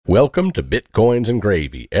Welcome to Bitcoins and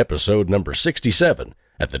Gravy, episode number 67.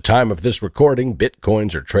 At the time of this recording,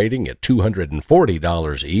 Bitcoins are trading at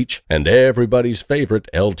 $240 each, and everybody's favorite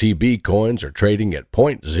LTB coins are trading at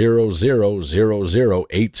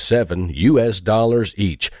 .000087 US dollars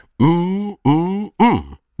each.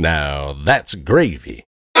 Now that's gravy.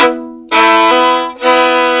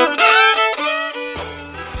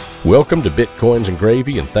 Welcome to Bitcoins and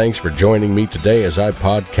Gravy, and thanks for joining me today as I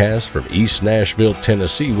podcast from East Nashville,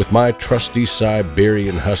 Tennessee, with my trusty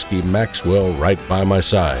Siberian Husky, Maxwell, right by my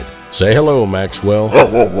side. Say hello, Maxwell.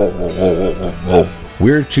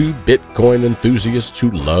 We're two Bitcoin enthusiasts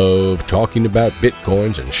who love talking about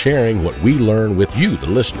Bitcoins and sharing what we learn with you, the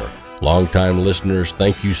listener. Longtime listeners,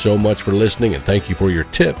 thank you so much for listening, and thank you for your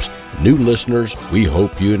tips. New listeners, we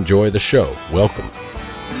hope you enjoy the show. Welcome.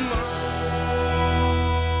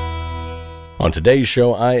 On today's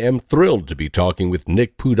show, I am thrilled to be talking with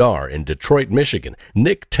Nick Pudar in Detroit, Michigan.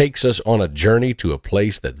 Nick takes us on a journey to a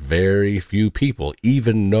place that very few people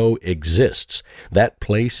even know exists. That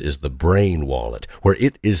place is the Brain Wallet, where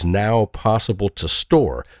it is now possible to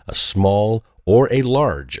store a small or a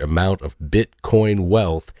large amount of Bitcoin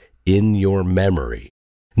wealth in your memory.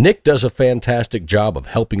 Nick does a fantastic job of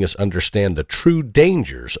helping us understand the true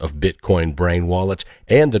dangers of Bitcoin brain wallets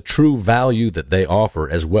and the true value that they offer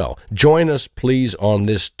as well. Join us, please, on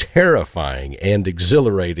this terrifying and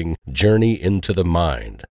exhilarating journey into the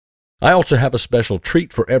mind. I also have a special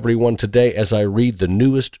treat for everyone today as I read the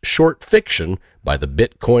newest short fiction by the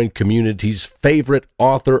Bitcoin community's favorite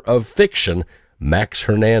author of fiction, Max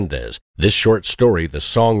Hernandez. This short story, The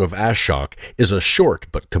Song of Ashok, is a short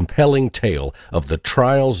but compelling tale of the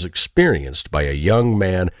trials experienced by a young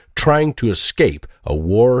man trying to escape a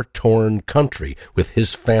war-torn country with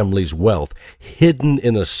his family's wealth hidden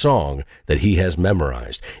in a song that he has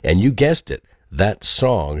memorized. And you guessed it, that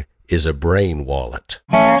song is a brain wallet.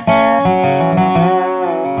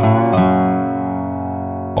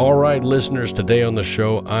 All right, listeners, today on the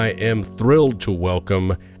show, I am thrilled to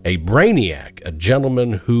welcome a brainiac, a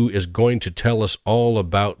gentleman who is going to tell us all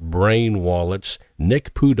about brain wallets,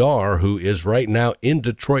 Nick Pudar, who is right now in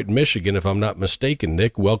Detroit, Michigan, if I'm not mistaken.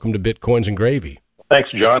 Nick, welcome to Bitcoins and Gravy. Thanks,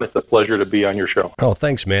 John. It's a pleasure to be on your show. Oh,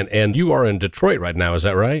 thanks, man. And you are in Detroit right now, is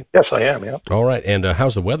that right? Yes, I am, yeah. All right, and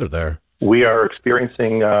how's the weather there? We are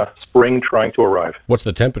experiencing spring trying to arrive. What's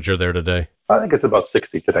the temperature there today? I think it's about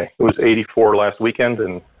 60 today. It was 84 last weekend,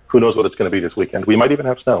 and who knows what it's going to be this weekend. We might even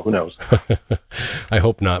have snow. Who knows? I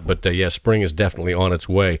hope not, but yeah, spring is definitely on its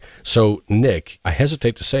way. So, Nick, I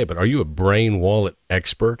hesitate to say, but are you a brain wallet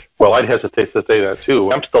expert? Well, I'd hesitate to say that,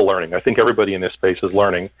 too. I'm still learning. I think everybody in this space is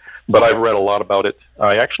learning, but I've read a lot about it.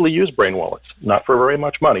 I actually use brain wallets, not for very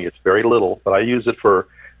much money. It's very little, but I use it for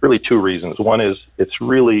really two reasons. One is it's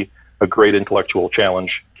really a great intellectual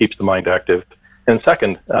challenge, keeps the mind active. And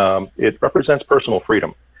second, it represents personal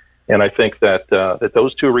freedom. And I think that that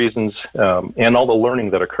those two reasons and all the learning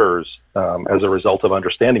that occurs as a result of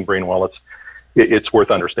understanding brain wallets, it's worth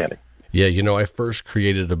understanding. Yeah, you know, I first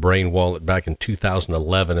created a brain wallet back in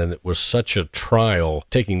 2011, and it was such a trial,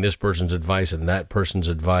 taking this person's advice and that person's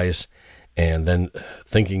advice, and then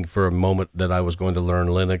thinking for a moment that I was going to learn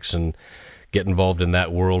Linux and get involved in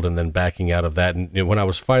that world, and then backing out of that. And you know, when I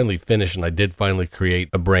was finally finished, and I did finally create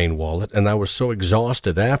a brain wallet, and I was so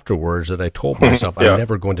exhausted afterwards that I told myself I'm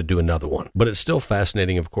never going to do another one. But it's still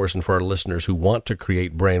fascinating, of course, and for our listeners who want to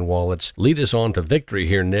create brain wallets, lead us on to victory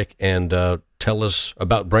here, Nick, and tell us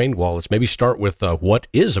about brain wallets. Maybe start with what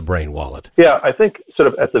is a brain wallet? Yeah, I think sort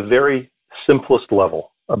of at the very simplest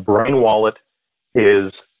level, a brain wallet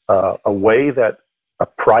is a way that a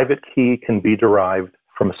private key can be derived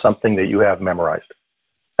from something that you have memorized.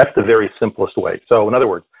 That's the very simplest way. So in other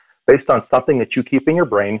words, based on something that you keep in your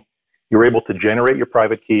brain, you're able to generate your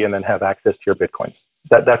private key and then have access to your Bitcoins.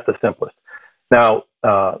 That's the simplest. Now,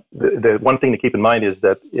 the one thing to keep in mind is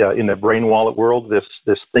that in the brain wallet world,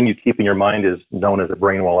 this thing you keep in your mind is known as a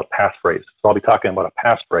brain wallet passphrase. So I'll be talking about a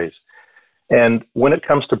passphrase. And when it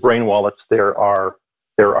comes to brain wallets, there are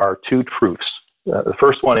two truths. The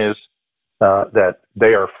first one is that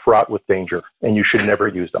they are fraught with danger, and you should never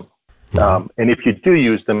use them. And if you do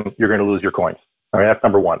use them, you're going to lose your coins. All right, that's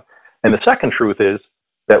number one. And the second truth is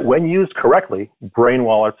that when used correctly, brain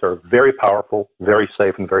wallets are very powerful, very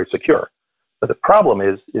safe, and very secure. But the problem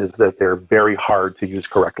is that they're very hard to use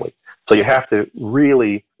correctly. So you have to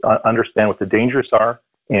really understand what the dangers are.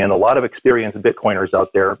 And a lot of experienced Bitcoiners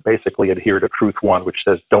out there basically adhere to truth one, which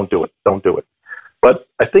says, don't do it, don't do it. But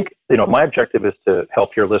I think, my objective is to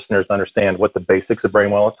help your listeners understand what the basics of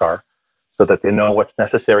brain wallets are so that they know what's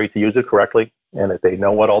necessary to use it correctly and that they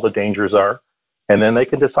know what all the dangers are. And then they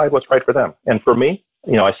can decide what's right for them. And for me,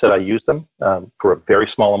 I said I use them for a very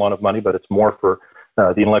small amount of money, but it's more for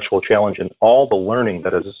the intellectual challenge and all the learning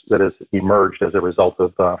that has emerged as a result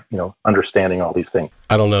of understanding all these things.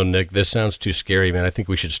 I don't know, Nick. This sounds too scary, man. I think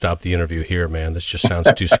we should stop the interview here, man. This just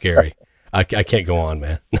sounds too scary. I can't go on,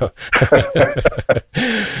 man. No.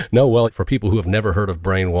 No, well, for people who have never heard of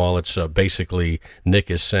brain wallets, basically, Nick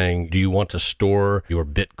is saying, do you want to store your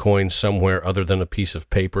Bitcoin somewhere other than a piece of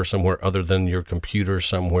paper, somewhere other than your computer,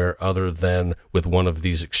 somewhere other than with one of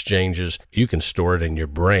these exchanges? You can store it in your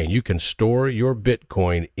brain. You can store your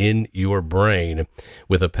Bitcoin in your brain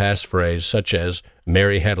with a passphrase such as,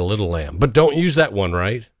 Mary had a little lamb. But don't use that one,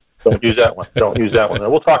 right? Don't use that one. Don't use that one. And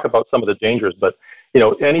we'll talk about some of the dangers, but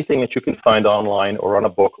anything that you can find online or on a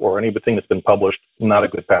book or anything that's been published, not a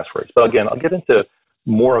good passphrase. But again, I'll get into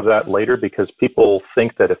more of that later because people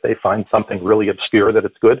think that if they find something really obscure that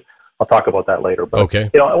it's good. I'll talk about that later. But, okay.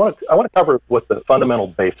 I want to cover what the fundamental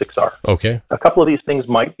basics are. Okay. A couple of these things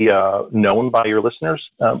might be known by your listeners,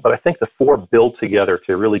 but I think the four build together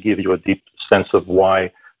to really give you a deep sense of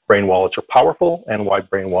why brain wallets are powerful and why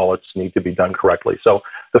brain wallets need to be done correctly. So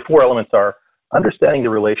the four elements are understanding the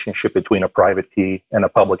relationship between a private key and a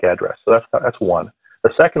public address. So that's one.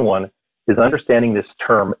 The second one is understanding this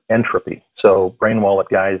term entropy. So brain wallet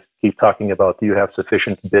guys keep talking about, do you have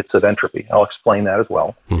sufficient bits of entropy? I'll explain that as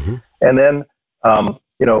well. Mm-hmm. And then,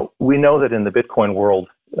 we know that in the Bitcoin world,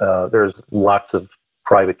 there's lots of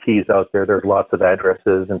private keys out there. There's lots of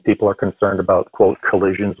addresses, and people are concerned about, quote,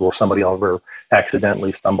 collisions. Will somebody ever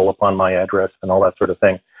accidentally stumble upon my address and all that sort of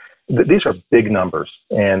thing? These are big numbers,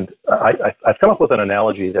 and I've come up with an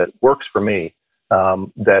analogy that works for me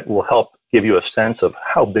that will help give you a sense of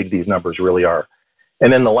how big these numbers really are.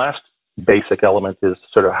 And then the last basic element is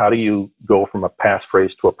sort of how do you go from a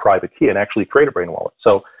passphrase to a private key and actually create a brain wallet.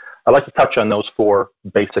 So I'd like to touch on those four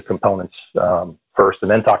basic components first,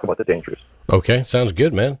 and then talk about the dangers. Okay, sounds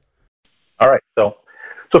good, man. All right, so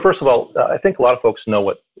first of all, I think a lot of folks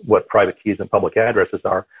know what private keys and public addresses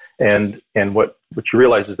are. And what you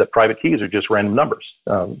realize is that private keys are just random numbers.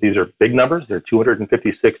 These are big numbers. They're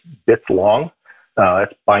 256 bits long.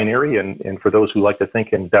 That's binary. And for those who like to think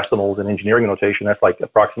in decimals and engineering notation, that's like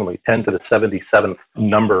approximately 10 to the 77th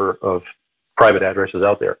number of private addresses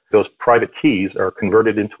out there. Those private keys are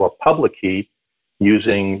converted into a public key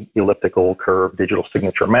using elliptical curve digital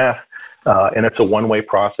signature math. And it's a one-way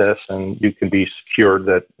process, and you can be secured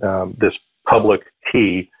that this public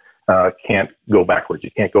key can't go backwards.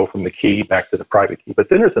 You can't go from the key back to the private key. But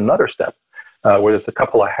then there's another step where there's a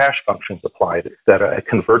couple of hash functions applied that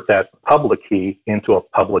convert that public key into a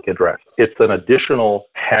public address. It's an additional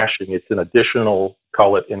hashing. It's an additional,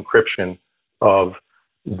 call it encryption of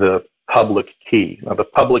the public key. Now, the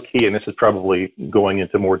public key, and this is probably going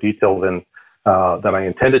into more detail than I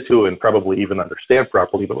intended to and probably even understand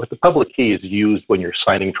properly, but what the public key is used when you're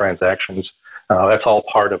signing transactions. That's all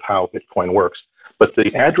part of how Bitcoin works. But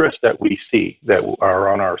the address that we see that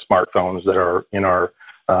are on our smartphones, that are in our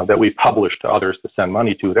that we publish to others to send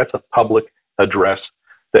money to, that's a public address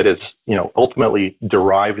that is, ultimately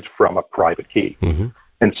derived from a private key. Mm-hmm.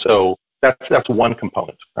 And so that's one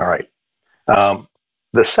component. All right.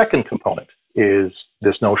 The second component is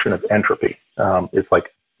this notion of entropy. It's like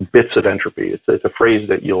bits of entropy. It's a phrase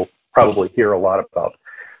that you'll probably hear a lot about.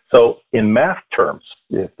 So in math terms,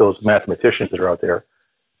 if those mathematicians that are out there,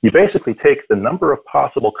 you basically take the number of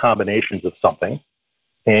possible combinations of something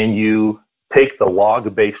and you take the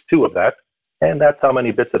log base 2 of that, and that's how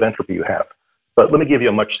many bits of entropy you have. But let me give you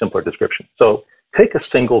a much simpler description. So take a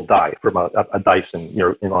single die from a dice in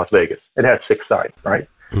Las Vegas. It has 6 sides, right?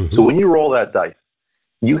 Mm-hmm. So when you roll that dice,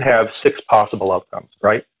 you have 6 possible outcomes,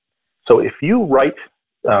 right? So if you write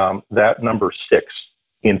that number 6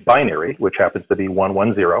 in binary, which happens to be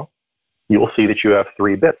 110, you will see that you have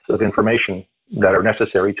 3 bits of information that are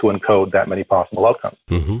necessary to encode that many possible outcomes.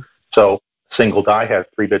 Mm-hmm. So single die has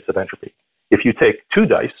 3 bits of entropy. If you take 2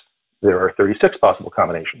 dice, there are 36 possible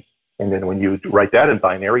combinations. And then when you write that in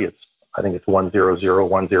binary, I think it's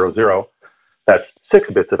 100100. That's 6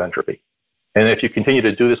 bits of entropy. And if you continue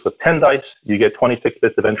to do this with 10 dice, you get 26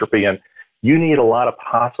 bits of entropy. And you need a lot of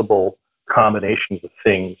possible combinations of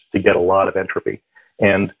things to get a lot of entropy.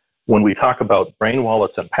 And when we talk about brain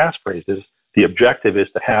wallets and passphrases, the objective is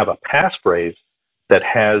to have a passphrase that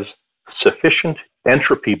has sufficient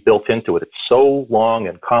entropy built into it. It's so long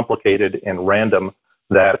and complicated and random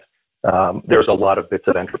that there's a lot of bits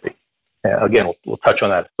of entropy. Again, we'll touch on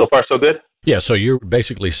that. So far, so good? Yeah, so you're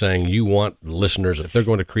basically saying you want listeners, if they're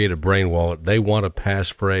going to create a brain wallet, they want a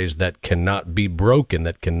passphrase that cannot be broken,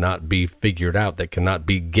 that cannot be figured out, that cannot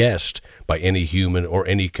be guessed by any human or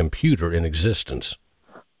any computer in existence.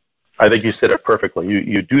 I think you said it perfectly.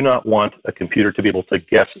 You do not want a computer to be able to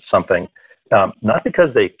guess something, not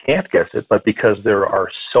because they can't guess it, but because there are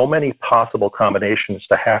so many possible combinations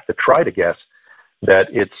to have to try to guess that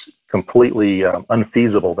it's completely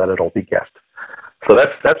unfeasible that it'll be guessed. So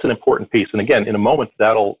that's an important piece. And again, in a moment,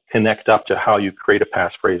 that'll connect up to how you create a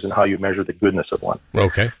passphrase and how you measure the goodness of one.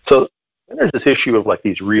 Okay. So then there's this issue of like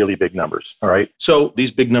these really big numbers, all right? So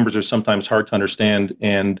these big numbers are sometimes hard to understand,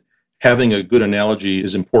 and having a good analogy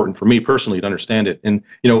is important for me personally to understand it. And,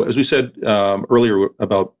 as we said earlier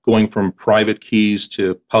about going from private keys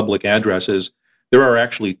to public addresses, there are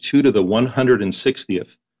actually 2 to the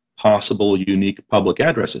 160th possible unique public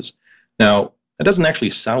addresses. Now, that doesn't actually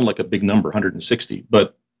sound like a big number, 160,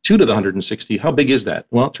 but 2 to the 160, how big is that?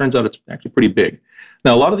 Well, it turns out it's actually pretty big.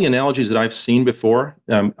 Now, a lot of the analogies that I've seen before,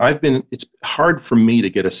 it's hard for me to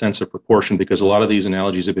get a sense of proportion because a lot of these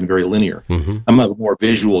analogies have been very linear. Mm-hmm. I'm a more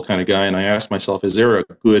visual kind of guy, and I asked myself, is there a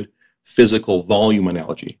good physical volume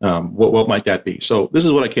analogy? What might that be? So this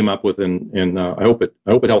is what I came up with, and I hope it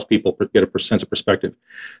helps people get a sense of perspective.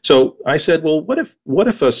 So I said, well, what if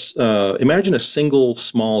imagine a single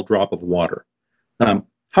small drop of water.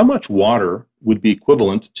 How much water would be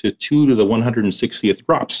equivalent to 2 to the 160th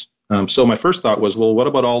drops? So my first thought was, well, what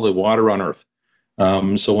about all the water on Earth?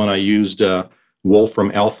 So when I used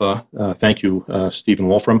Wolfram Alpha, thank you, Stephen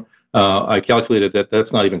Wolfram, I calculated that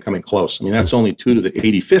that's not even coming close. I mean, that's only 2 to the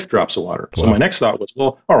 85th drops of water. So my next thought was,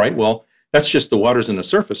 well, all right, well, that's just the waters in the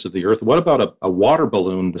surface of the Earth. What about a water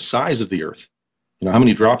balloon the size of the Earth? How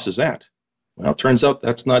many drops is that? Well, it turns out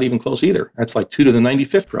that's not even close either. That's like 2 to the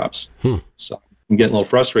 95th drops. So I'm getting a little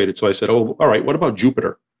frustrated. So I said, oh, all right, what about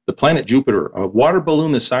Jupiter? The planet Jupiter, a water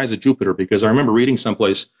balloon the size of Jupiter, because I remember reading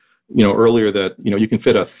someplace, earlier that, you can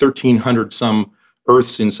fit 1,300 some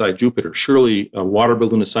Earths inside Jupiter. Surely a water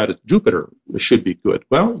balloon the size of Jupiter should be good.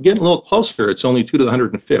 Well, getting a little closer, it's only 2 to the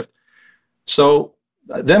 105th. So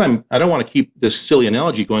then I don't want to keep this silly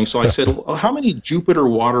analogy going. So I said, well, how many Jupiter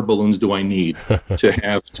water balloons do I need to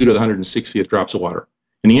have 2 to the 160th drops of water?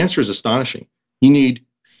 And the answer is astonishing. You need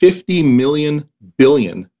 50 million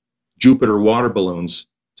billion Jupiter water balloons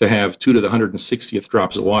to have 2 to the 160th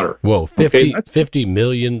drops of water. Whoa, 50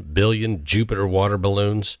 million billion Jupiter water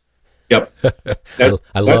balloons? Yep.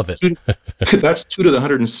 I love it. That's 2 to the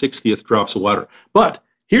 160th drops of water. But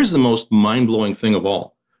here's the most mind-blowing thing of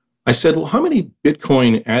all. I said, well, how many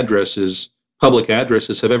Bitcoin addresses, public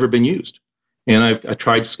addresses, have ever been used? And I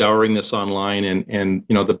tried scouring this online, and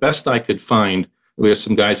the best I could find, we have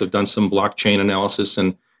some guys have done some blockchain analysis,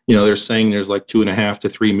 and they're saying there's like 2.5 to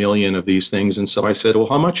 3 million of these things. And so I said, well,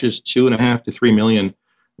 how much is 2.5 to 3 million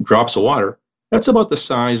drops of water? That's about the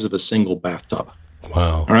size of a single bathtub.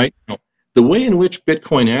 Wow. All right. The way in which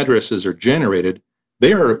Bitcoin addresses are generated,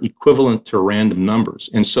 they are equivalent to random numbers.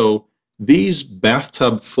 And so these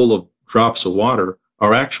bathtub full of drops of water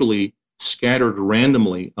are actually scattered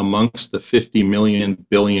randomly amongst the 50 million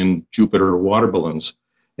billion Jupiter water balloons.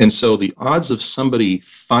 And so the odds of somebody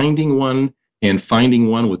finding one and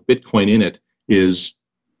finding one with Bitcoin in it is,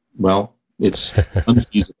 well, it's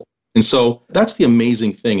unfeasible. And so that's the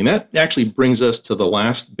amazing thing. And that actually brings us to the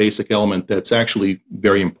last basic element that's actually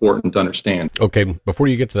very important to understand. Okay, before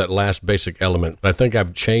you get to that last basic element, I think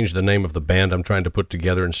I've changed the name of the band I'm trying to put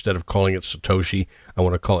together. Instead of calling it Satoshi, I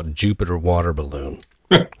want to call it Jupiter Water Balloon.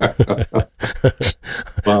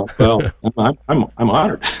 Well, I'm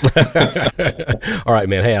honored. All right,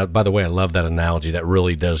 man. Hey, by the way, I love that analogy. That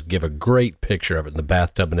really does give a great picture of it in the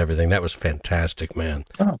bathtub and everything. That was fantastic, man.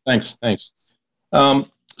 Oh, thanks.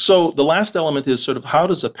 So the last element is sort of how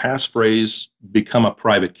does a passphrase become a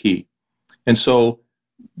private key? And so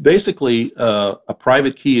basically, a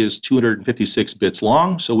private key is 256 bits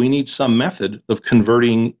long. So we need some method of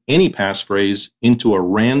converting any passphrase into a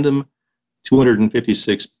random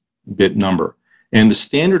 256-bit number. And the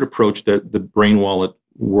standard approach that the Brain Wallet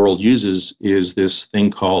world uses is this thing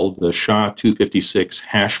called the SHA-256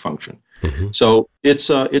 hash function. Mm-hmm. So it's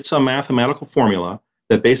a mathematical formula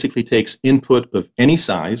that basically takes input of any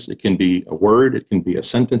size. It can be a word, it can be a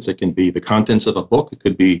sentence, it can be the contents of a book, it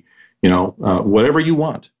could be whatever you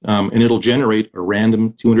want, and it'll generate a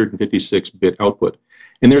random 256-bit output.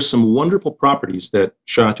 And there's some wonderful properties that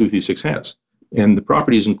SHA-256 has. And the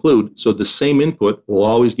properties include, so the same input will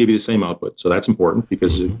always give you the same output. So that's important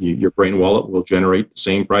because your Brain Wallet will generate the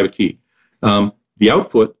same private key. The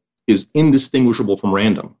output is indistinguishable from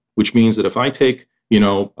random, which means that if I take,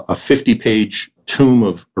 a 50-page tome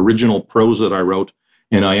of original prose that I wrote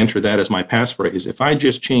and I enter that as my passphrase, if I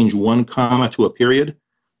just change one comma to a period,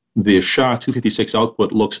 the SHA-256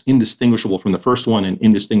 output looks indistinguishable from the first one and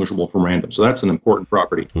indistinguishable from random. So that's an important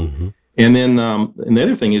property. Mm-hmm. And then and the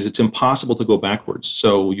other thing is it's impossible to go backwards.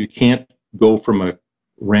 So you can't go from a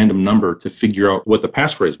random number to figure out what the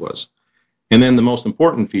passphrase was. And then the most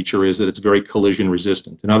important feature is that it's very collision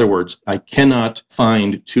resistant. In other words, I cannot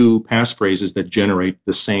find two passphrases that generate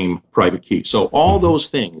the same private key. So all those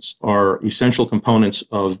things are essential components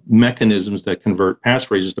of mechanisms that convert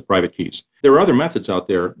passphrases to private keys. There are other methods out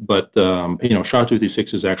there, but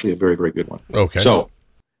SHA-256 is actually a very, very good one. Okay. So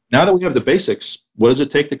now that we have the basics, what does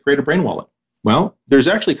it take to create a brain wallet? Well, there's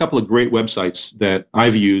actually a couple of great websites that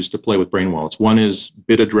I've used to play with brain wallets. One is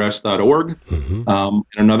bitaddress.org, and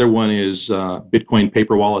another one is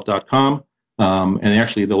bitcoinpaperwallet.com. And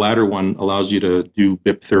actually, the latter one allows you to do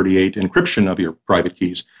BIP38 encryption of your private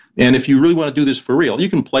keys. And if you really want to do this for real, you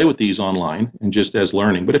can play with these online and just as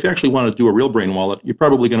learning. But if you actually want to do a real brain wallet, you're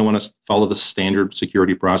probably going to want to follow the standard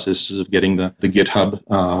security processes of getting the GitHub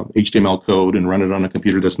HTML code and run it on a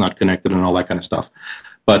computer that's not connected and all that kind of stuff.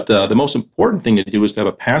 But the most important thing to do is to have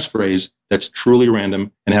a passphrase that's truly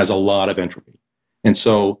random and has a lot of entropy. And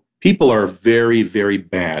so people are very, very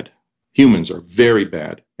bad. Humans are very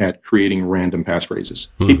bad at creating random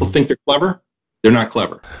passphrases. People think they're clever. They're not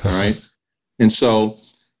clever. All right. And so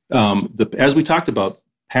as we talked about,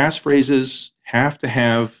 passphrases have to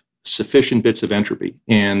have sufficient bits of entropy.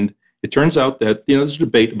 And it turns out that, there's a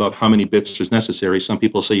debate about how many bits is necessary. Some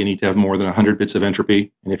people say you need to have more than 100 bits of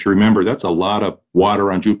entropy. And if you remember, that's a lot of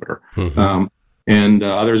water on Jupiter. And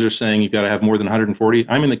others are saying you've got to have more than 140.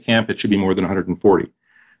 I'm in the camp it should be more than 140.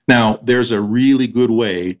 Now, there's a really good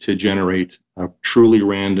way to generate a truly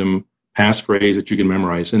random passphrase that you can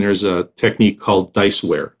memorize. And there's a technique called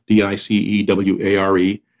Diceware,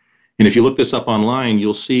 Diceware. And if you look this up online,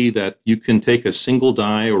 you'll see that you can take a single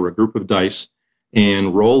die or a group of dice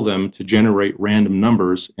and roll them to generate random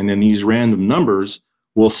numbers. And then these random numbers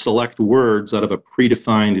will select words out of a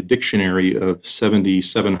predefined dictionary of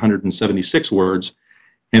 776 words.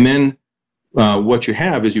 And then what you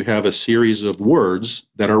have is you have a series of words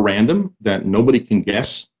that are random, that nobody can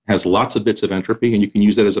guess, has lots of bits of entropy, and you can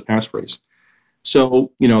use that as a passphrase.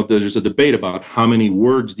 So, there's a debate about how many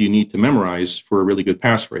words do you need to memorize for a really good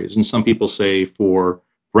passphrase. And some people say for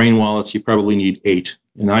brain wallets, you probably need 8.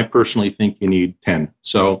 And I personally think you need 10.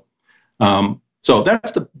 So those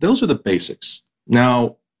are the basics.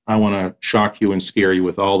 Now I want to shock you and scare you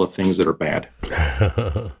with all the things that are bad.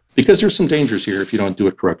 Because there's some dangers here if you don't do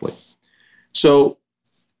it correctly. So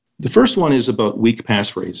the first one is about weak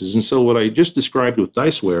passphrases. And so what I just described with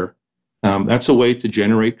Diceware, that's a way to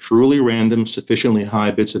generate truly random, sufficiently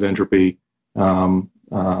high bits of entropy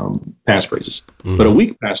passphrases. But a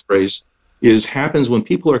weak passphrase happens when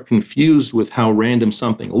people are confused with how random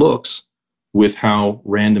something looks with how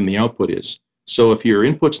random the output is. So if your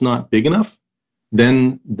input's not big enough,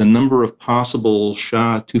 then the number of possible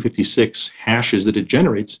SHA-256 hashes that it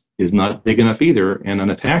generates is not big enough either, and an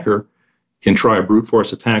attacker can try a brute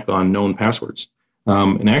force attack on known passwords.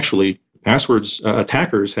 And actually,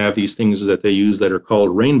 attackers have these things that they use that are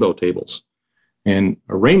called rainbow tables. And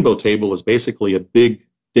a rainbow table is basically a big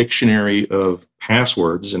dictionary of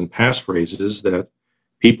passwords and passphrases that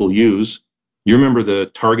people use. You remember the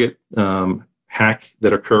Target hack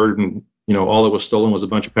that occurred, and all that was stolen was a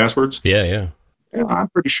bunch of passwords? Yeah. I'm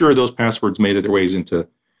pretty sure those passwords made their ways into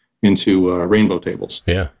rainbow tables.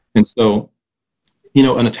 Yeah. And so,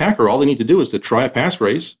 an attacker, all they need to do is to try a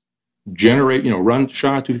passphrase, generate, run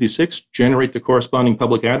SHA-256, generate the corresponding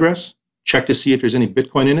public address, check to see if there's any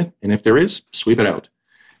Bitcoin in it, and if there is, sweep it out.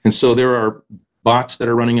 And so there are bots that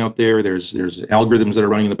are running out there. There's algorithms that are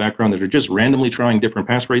running in the background that are just randomly trying different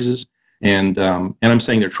passphrases. And I'm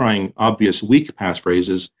saying they're trying obvious weak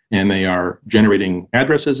passphrases, and they are generating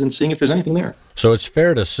addresses and seeing if there's anything there. So it's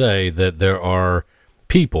fair to say that there are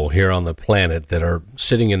people here on the planet that are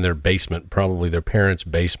sitting in their basement, probably their parents'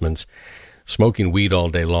 basements, smoking weed all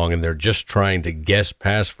day long, and they're just trying to guess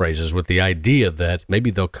passphrases with the idea that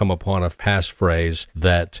maybe they'll come upon a passphrase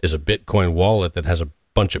that is a Bitcoin wallet that has a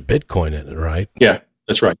bunch of Bitcoin in it, right? Yeah,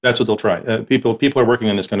 that's right. That's what they'll try. People are working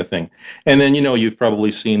on this kind of thing. And then, you've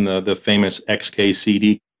probably seen the famous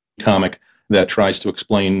XKCD comic that tries to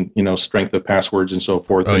explain, strength of passwords and so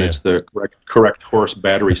forth. It's the correct horse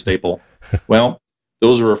battery staple. Well,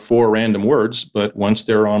 those are 4 random words, but once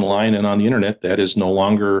they're online and on the internet, that is no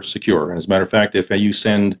longer secure. And as a matter of fact, if you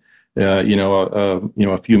send, a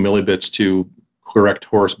few millibits to correct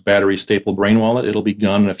horse battery staple brain wallet, it'll be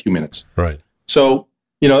gone in a few minutes. Right. So,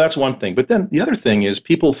 that's one thing. But then the other thing is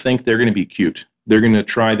people think they're going to be cute. They're going to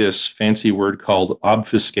try this fancy word called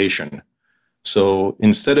obfuscation. So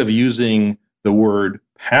instead of using the word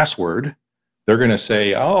password, they're going to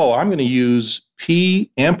say, I'm going to use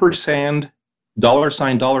 $$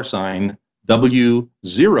 $$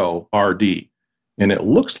 W0RD. And it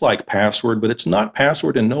looks like password, but it's not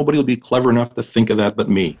password, and nobody will be clever enough to think of that but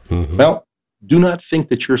me. Mm-hmm. Well, do not think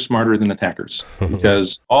that you're smarter than attackers,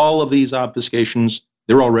 because all of these obfuscations,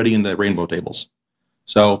 they're already in the rainbow tables.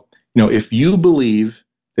 So, if you believe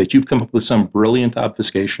that you've come up with some brilliant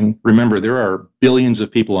obfuscation, remember, there are billions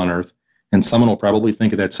of people on Earth, and someone will probably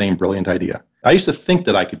think of that same brilliant idea. I used to think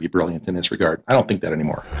that I could be brilliant in this regard. I don't think that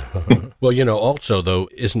anymore. Well, also, though,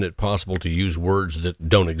 isn't it possible to use words that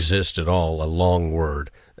don't exist at all, a long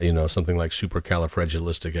word, something like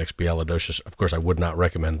supercalifragilisticexpialidocious? Of course, I would not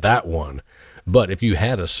recommend that one. But if you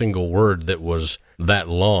had a single word that was that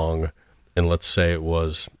long, and let's say it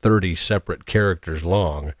was 30 separate characters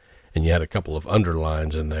long, and you had a couple of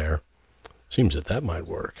underlines in there, seems that might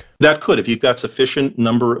work. That could, if you've got sufficient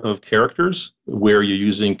number of characters where you're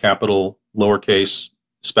using capital, lowercase,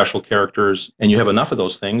 special characters, and you have enough of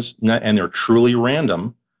those things, and they're truly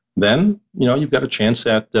random, then you've got a chance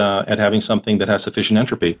at having something that has sufficient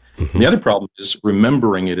entropy. Mm-hmm. The other problem is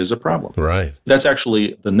remembering it is a problem. Right. That's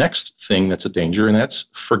actually the next thing that's a danger, and that's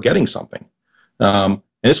forgetting something. And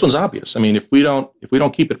this one's obvious. I mean, if we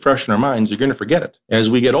don't keep it fresh in our minds, you're going to forget it.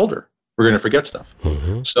 As we get older, we're going to forget stuff.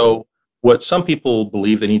 Mm-hmm. So what some people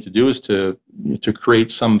believe they need to do is to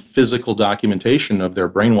create some physical documentation of their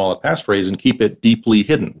brain wallet passphrase and keep it deeply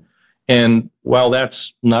hidden. And while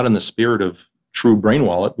that's not in the spirit of true brain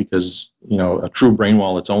wallet, because a true brain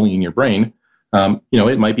wallet's only in your brain,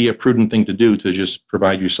 it might be a prudent thing to do to just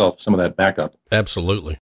provide yourself some of that backup.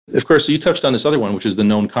 Absolutely. Of course, you touched on this other one, which is the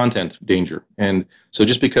known content danger. And so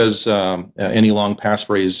just because any long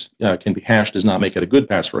passphrase can be hashed does not make it a good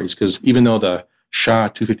passphrase, because even though the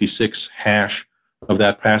SHA-256 hash of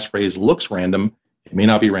that passphrase looks random, it may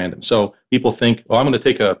not be random. So people think, I'm going to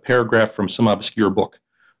take a paragraph from some obscure book,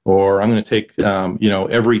 or I'm going to take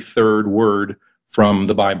every third word from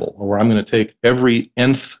the Bible, or I'm going to take every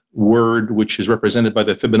nth word which is represented by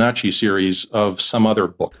the Fibonacci series of some other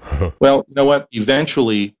book. Well, you know what?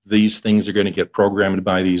 Eventually, these things are going to get programmed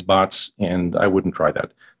by these bots, and I wouldn't try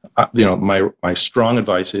that. My strong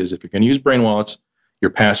advice is, if you're going to use brain wallets,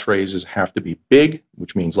 your passphrases have to be big,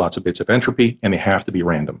 which means lots of bits of entropy, and they have to be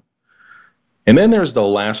random. And then there's the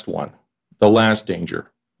last one, the last danger,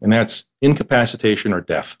 and that's incapacitation or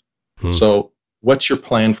death. So what's your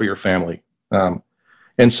plan for your family?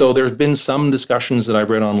 And so there's been some discussions that I've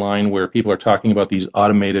read online where people are talking about these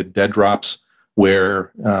automated dead drops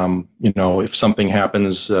where, if something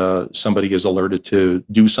happens, somebody is alerted to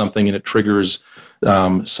do something and it triggers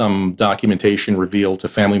some documentation revealed to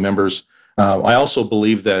family members. I also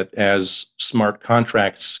believe that as smart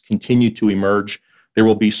contracts continue to emerge, there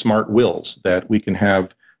will be smart wills, that we can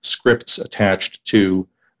have scripts attached to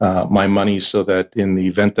my money so that in the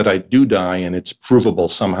event that I do die and it's provable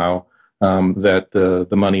somehow, that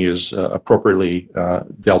the money is appropriately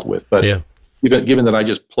dealt with. But given that I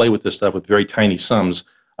just play with this stuff with very tiny sums,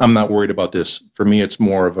 I'm not worried about this. For me, it's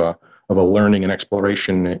more of a learning and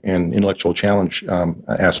exploration and intellectual challenge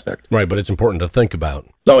aspect. Right, but it's important to think about.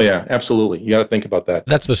 Oh, yeah, absolutely. You got to think about that.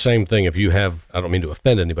 That's the same thing if you have, I don't mean to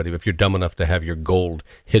offend anybody, but if you're dumb enough to have your gold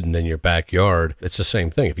hidden in your backyard, it's the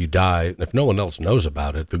same thing. If you die, if no one else knows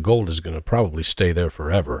about it, the gold is going to probably stay there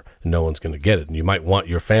forever, and no one's going to get it, and you might want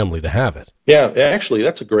your family to have it. Yeah, actually,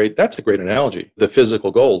 that's a great analogy, the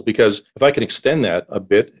physical gold, because if I can extend that a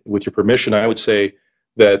bit, with your permission, I would say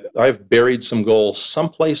that I've buried some gold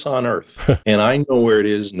someplace on Earth, and I know where it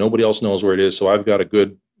is. Nobody else knows where it is, so I've got a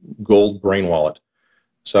good gold brain wallet.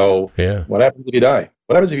 So what happens if you die?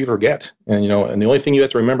 What happens if you forget? And, and the only thing you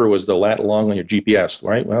have to remember was the lat long on your GPS,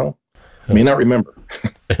 right? Well, you may not remember.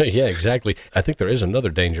 Yeah, exactly. I think there is another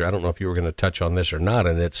danger. I don't know if you were going to touch on this or not,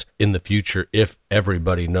 and it's in the future, if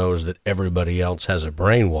everybody knows that everybody else has a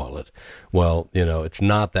brain wallet, well, it's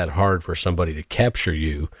not that hard for somebody to capture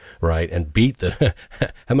you, right, and beat the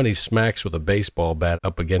how many smacks with a baseball bat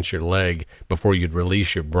up against your leg before you'd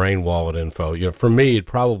release your brain wallet info? For me, it'd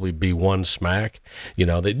probably be one smack,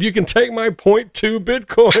 that you can take my 0.2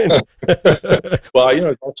 Bitcoin. Well,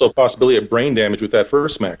 there's also a possibility of brain damage with that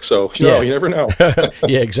first smack, so you never know.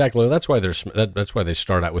 Yeah, exactly. That's why that's why they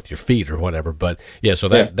start out with your feet or whatever. But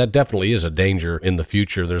that definitely is a danger in the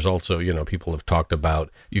future. There's also, people have talked about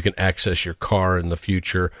you can access your car in the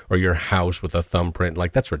future or your house with a thumbprint.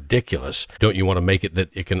 Like, that's ridiculous. Don't you want to make it that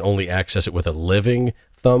it can only access it with a living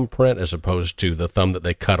thumbprint as opposed to the thumb that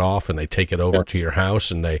they cut off and they take it over to your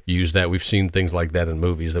house and they use that? We've seen things like that in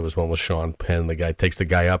movies. There was one with Sean Penn. The guy takes the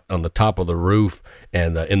guy up on the top of the roof,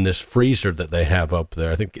 and in this freezer that they have up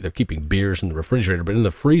there, I think they're keeping beers in the refrigerator, but in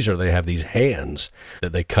the freezer they have these hands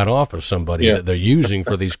that they cut off of somebody that they're using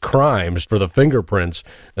for these crimes, for the fingerprints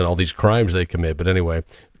and all these crimes they commit. But anyway,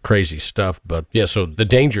 crazy stuff. But yeah, so the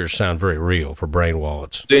dangers sound very real for brain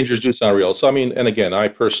wallets. Dangers do sound real. So, I mean, and again, I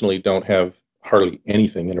personally don't have hardly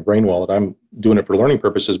anything in a brain wallet. I'm doing it for learning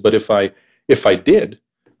purposes. But if I did,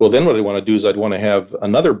 well, then what I want to do is I'd want to have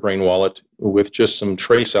another brain wallet with just some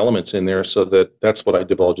trace elements in there, so that's what I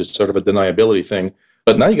divulge. It's sort of a deniability thing.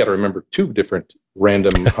 But now you got to remember 2 different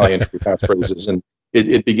random high entropy passphrases, and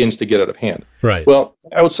it begins to get out of hand. Right. Well,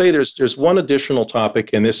 I would say there's one additional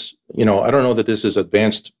topic, and this, I don't know that this is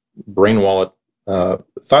advanced brain wallet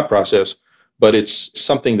thought process, but it's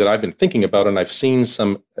something that I've been thinking about, and I've seen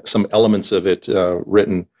some elements of it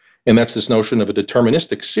written, and that's this notion of a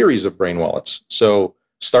deterministic series of brain wallets. So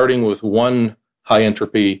starting with one high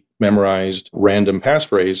entropy memorized random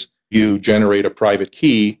passphrase, you generate a private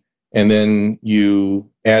key, and then you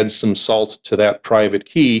add some salt to that private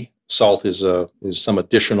key. Salt is some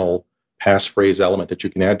additional passphrase element that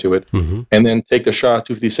you can add to it, and then take the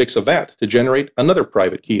SHA-256 of that to generate another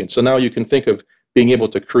private key. And so now you can think of being able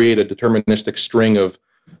to create a deterministic string of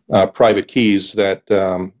private keys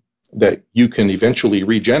that you can eventually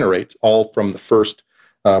regenerate, all from the first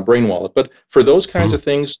brain wallet. But for those kinds of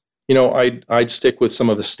things, I'd stick with some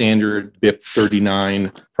of the standard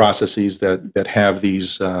BIP39 processes that have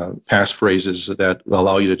these passphrases that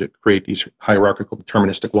allow you to create these hierarchical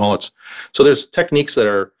deterministic wallets. So there's techniques that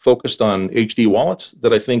are focused on HD wallets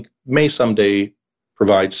that I think may someday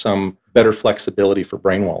provide some better flexibility for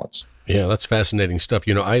brain wallets. Yeah, that's fascinating stuff.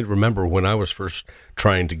 I remember when I was first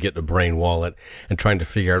trying to get a brain wallet and trying to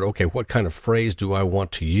figure out, okay, what kind of phrase do I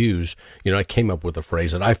want to use? I came up with a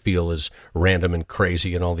phrase that I feel is random and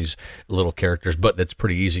crazy and all these little characters, but that's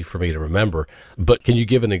pretty easy for me to remember. But can you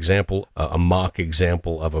give an example, a mock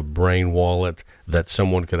example of a brain wallet that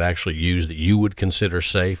someone could actually use that you would consider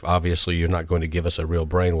safe? Obviously, you're not going to give us a real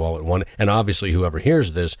brain wallet one, and obviously whoever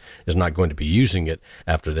hears this is not going to be using it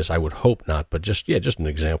after this. I would hope not, but just an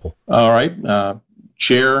example. All right.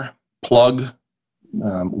 Chair, plug,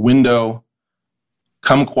 window,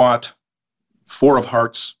 kumquat, 4 of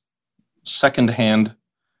hearts, second hand,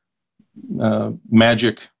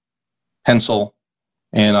 magic, pencil,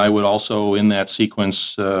 and I would also, in that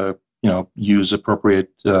sequence, use appropriate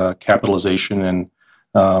capitalization and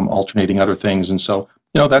alternating other things. And so,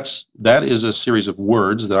 that is a series of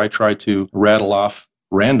words that I try to rattle off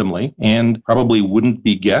randomly and probably wouldn't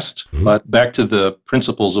be guessed. But back to the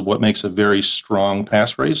principles of what makes a very strong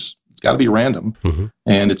passphrase, it's got to be random,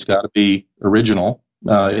 and it's got to be original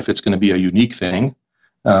if it's going to be a unique thing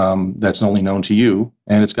that's only known to you,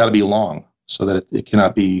 and it's got to be long so that it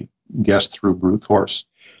cannot be guessed through brute force.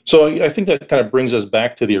 So I think that kind of brings us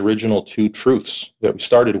back to the original 2 truths that we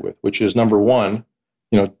started with, which is, number 1,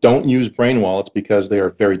 don't use brain wallets because they are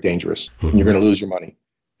very dangerous and you're going to lose your money.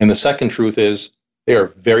 And the second truth is, they are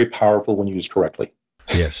very powerful when used correctly.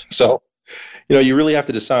 Yes. So, you really have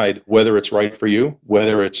to decide whether it's right for you,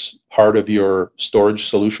 whether it's part of your storage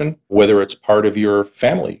solution, whether it's part of your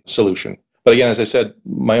family solution. But again, as I said,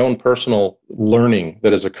 my own personal learning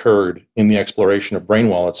that has occurred in the exploration of brain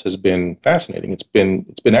wallets has been fascinating. It's been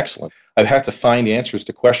excellent. I've had to find answers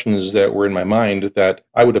to questions that were in my mind that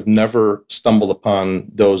I would have never stumbled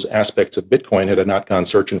upon those aspects of Bitcoin had I not gone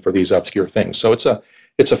searching for these obscure things. So it's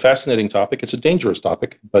a fascinating topic. It's a dangerous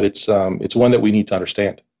topic, but it's one that we need to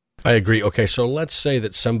understand. I agree. Okay, so let's say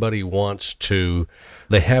that somebody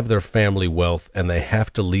they have their family wealth and they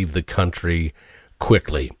have to leave the country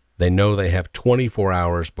quickly. They know they have 24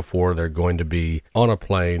 hours before they're going to be on a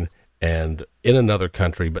plane and in another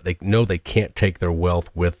country, but they know they can't take their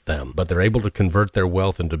wealth with them. But they're able to convert their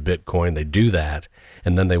wealth into Bitcoin. They do that,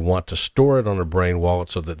 and then they want to store it on a brain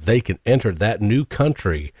wallet so that they can enter that new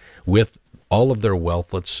country with all of their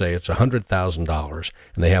wealth. Let's say it's $100,000,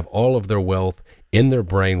 and they have all of their wealth in their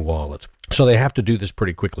brain wallet. So they have to do this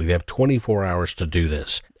pretty quickly. They have 24 hours to do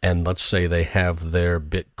this. And let's say they have their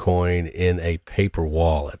Bitcoin in a paper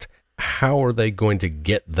wallet. How are they going to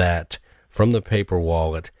get that from the paper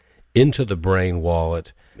wallet into the brain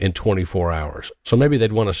wallet in 24 hours? So maybe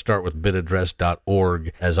they'd want to start with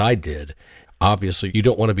bitaddress.org, as I did. Obviously, you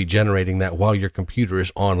don't want to be generating that while your computer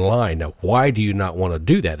is online. Now, why do you not want to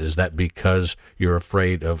do that? Is that because you're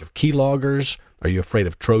afraid of keyloggers? Are you afraid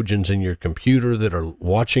of Trojans in your computer that are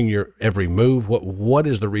watching your every move? What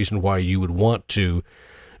is the reason why you would want to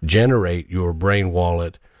generate your brain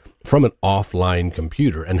wallet from an offline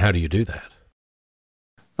computer, and how do you do that?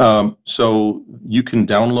 So you can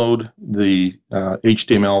download the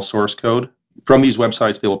HTML source code. From these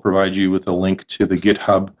websites, they will provide you with a link to the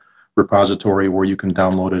GitHub repository where you can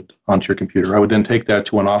download it onto your computer. I would then take that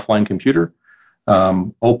to an offline computer,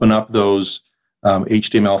 open up those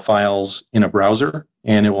HTML files in a browser,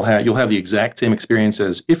 and you'll have the exact same experience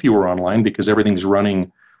as if you were online, because everything's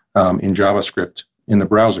running in JavaScript in the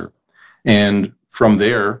browser. And from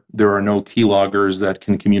there are no keyloggers that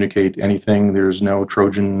can communicate anything. There's no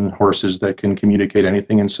Trojan horses that can communicate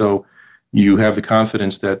anything. And so you have the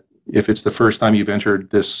confidence that if it's the first time you've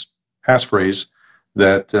entered this passphrase,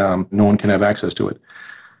 that no one can have access to it.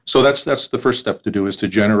 So that's the first step to do, is to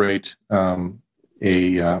generate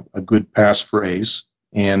a good passphrase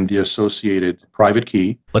and the associated private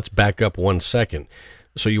key. Let's back up 1 second.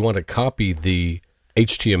 So you want to copy the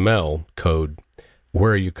HTML code.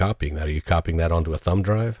 Where are you copying that? Are you copying that onto a thumb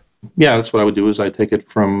drive? Yeah, that's what I would do, is I take it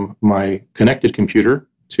from my connected computer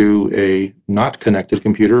to a not connected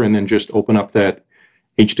computer and then just open up that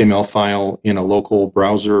HTML file in a local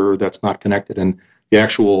browser that's not connected. And the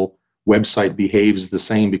actual website behaves the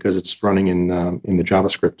same because it's running in the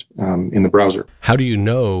JavaScript in the browser. How do you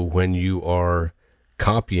know when you are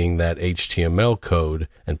copying that HTML code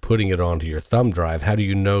and putting it onto your thumb drive? How do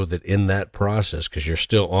you know that in that process, because you're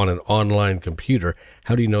still on an online computer,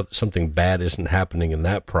 how do you know that something bad isn't happening in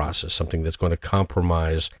that process, something that's going to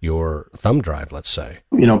compromise your thumb drive, let's say?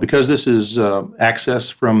 Because this is access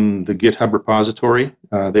from the GitHub repository,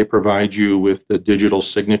 they provide you with the digital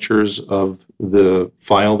signatures of the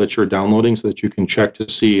file that you're downloading so that you can check to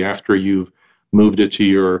see after you've moved it to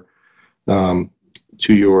your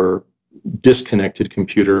disconnected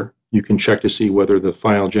computer. You can check to see whether the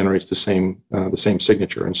file generates the same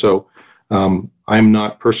signature. And so I'm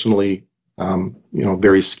not personally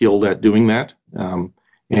very skilled at doing that.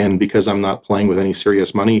 And because I'm not playing with any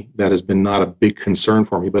serious money, that has been not a big concern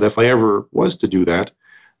for me. But if I ever was to do that,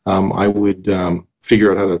 I would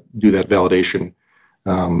figure out how to do that validation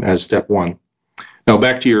as step one. Now,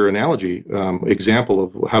 back to your analogy, example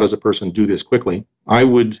of how does a person do this quickly, I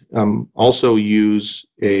would also use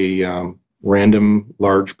a random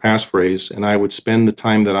large passphrase, and I would spend the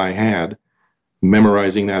time that I had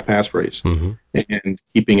memorizing that passphrase and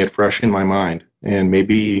keeping it fresh in my mind, and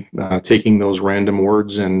maybe taking those random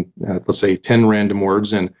words and let's say 10 random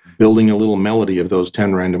words and building a little melody of those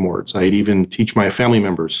 10 random words. I'd even teach my family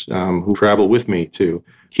members who travel with me to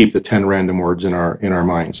keep the 10 random words in our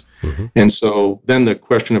minds. And so then the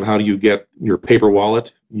question of how do you get your paper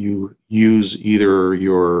wallet, you use either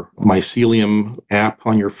your Mycelium app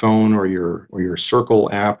on your phone or your Circle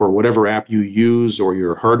app or whatever app you use, or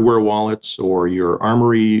your hardware wallets or your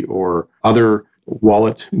Armory or other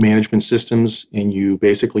wallet management systems, and you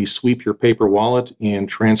basically sweep your paper wallet and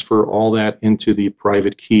transfer all that into the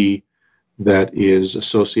private key that is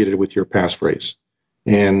associated with your passphrase.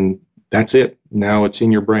 And that's it. Now it's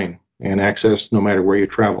in your brain and access no matter where you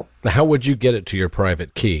travel. How would you get it to your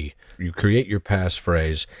private key? You create your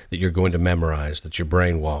passphrase that you're going to memorize, that's your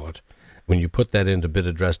brain wallet. When you put that into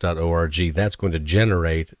bitaddress.org, that's going to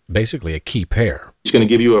generate basically a key pair. It's going to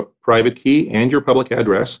give you a private key and your public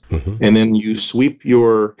address, and then you sweep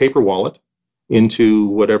your paper wallet into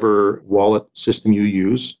whatever wallet system you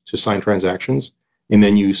use to sign transactions, and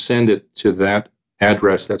then you send it to that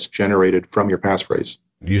address that's generated from your passphrase.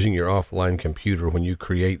 Using your offline computer, when you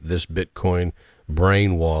create this Bitcoin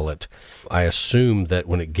brain wallet, I assume that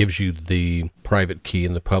when it gives you the private key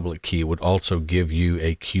and the public key, it would also give you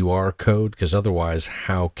a QR code, because otherwise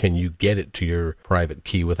how can you get it to your private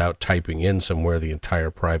key without typing in somewhere the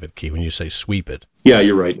entire private key when you say sweep it? Yeah,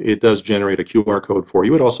 you're right. It does generate a QR code for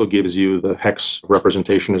you. It also gives you the hex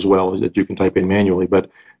representation as well that you can type in manually,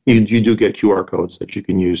 but you do get QR codes that you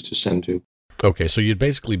can use to send to. Okay, so you'd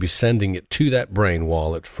basically be sending it to that brain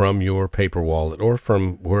wallet from your paper wallet or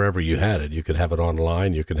from wherever you had it. You could have it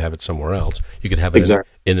online. You could have it somewhere else. You could have it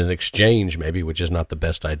in an exchange maybe, which is not the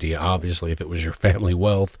best idea, obviously, if it was your family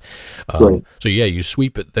wealth. Right. So, yeah, you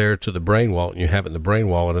sweep it there to the brain wallet, and you have it in the brain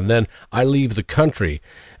wallet. And then I leave the country,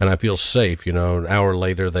 and I feel safe. An hour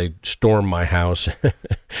later, they storm my house,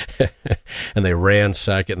 and they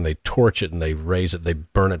ransack it, and they torch it, and they raze it, they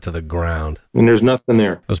burn it to the ground. And there's nothing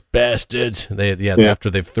there. Those bastards. After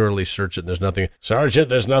they've thoroughly searched it, and there's nothing. Sergeant,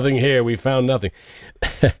 there's nothing here. We found nothing.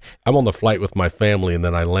 I'm on the flight with my family, and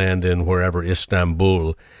then I land in wherever,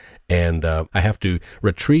 Istanbul, and I have to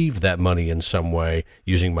retrieve that money in some way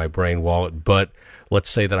using my brain wallet. But let's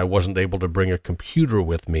say that I wasn't able to bring a computer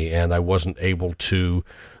with me, and I wasn't able to,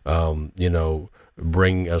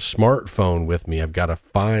 bring a smartphone with me. I've got to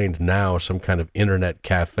find now some kind of internet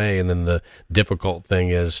cafe, and then the difficult thing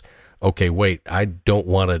is, okay, wait, I don't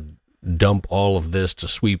want to dump all of this to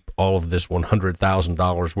sweep all of this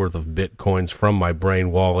 $100,000 worth of Bitcoins from my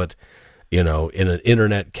brain wallet, in an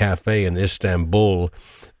internet cafe in Istanbul.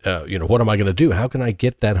 What am I going to do? How can I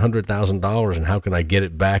get that $100,000, and how can I get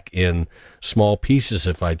it back in small pieces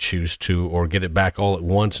if I choose to, or get it back all at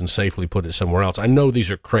once and safely put it somewhere else? I know these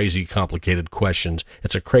are crazy, complicated questions.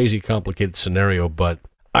 It's a crazy, complicated scenario, but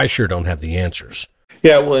I sure don't have the answers.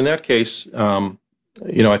 Yeah, well, in that case,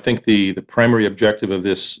 I think the primary objective of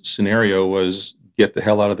this scenario was get the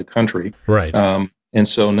hell out of the country. Right. And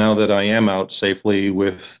so now that I am out safely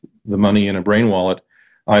with the money in a brain wallet,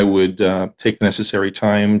 I would take the necessary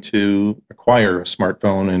time to acquire a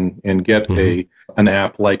smartphone and get an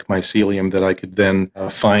app like Mycelium that I could then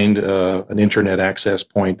find an internet access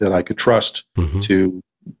point that I could trust to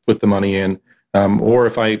put the money in. Or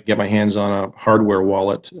if I get my hands on a hardware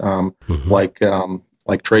wallet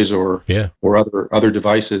like Trezor or other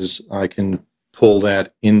devices, I can pull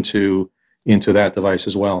that into that device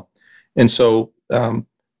as well. And so,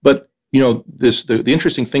 but the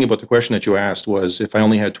interesting thing about the question that you asked was if I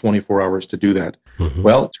only had 24 hours to do that.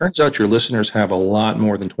 Well, it turns out your listeners have a lot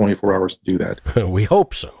more than 24 hours to do that. We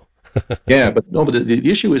hope so. Yeah, but the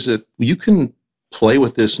issue is that you can play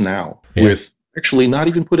with this now with actually not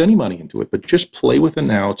even put any money into it, but just play with it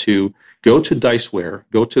now to go to Diceware,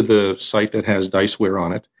 go to the site that has Diceware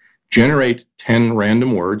on it, generate 10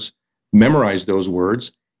 random words, memorize those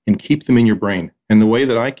words, and keep them in your brain. And the way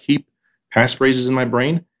that I keep passphrases in my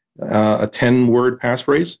brain, a 10-word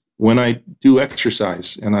passphrase, when I do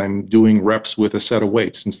exercise and I'm doing reps with a set of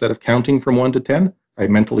weights, instead of counting from 1 to 10, I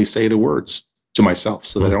mentally say the words to myself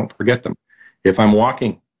so that I don't forget them. If I'm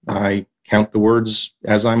walking, I count the words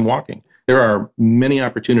as I'm walking. There are many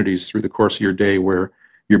opportunities through the course of your day where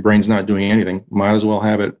your brain's not doing anything. Might as well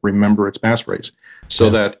have it remember its passphrase. So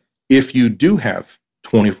that if you do have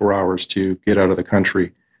 24 hours to get out of the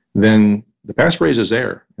country, then the passphrase is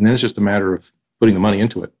there. And then it's just a matter of putting the money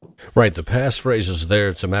into it. Right. The passphrase is there.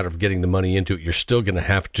 It's a matter of getting the money into it. You're still going to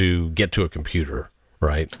have to get to a computer,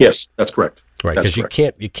 right? Yes, that's correct. Right, because you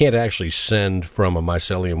can't actually send from a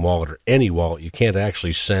Mycelium wallet or any wallet. You can't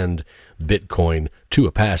actually send Bitcoin to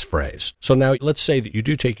a passphrase. So now let's say that you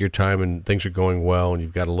do take your time and things are going well and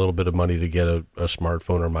you've got a little bit of money to get a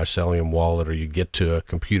smartphone or Mycelium wallet, or you get to a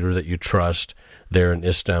computer that you trust there in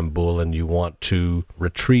Istanbul and you want to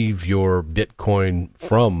retrieve your Bitcoin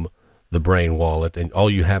from the brain wallet and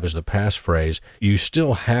all you have is the passphrase. You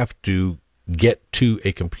still have to get to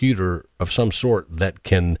a computer of some sort that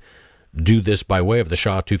can do this by way of the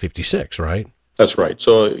SHA-256, right? That's right.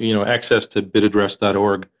 So, access to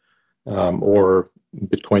bitaddress.org or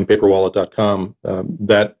bitcoinpaperwallet.com,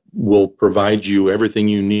 that will provide you everything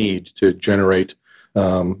you need to generate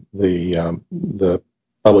the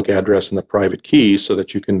public address and the private key so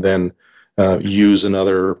that you can then use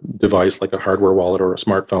another device like a hardware wallet or a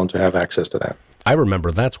smartphone to have access to that. I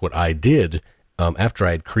remember that's what I did. After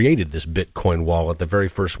I had created this Bitcoin wallet, the very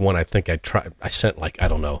first one, I think I sent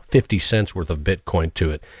 50 cents worth of Bitcoin to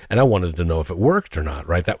it. And I wanted to know if it worked or not,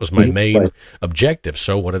 right? That was my main objective.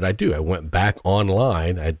 So what did I do? I went back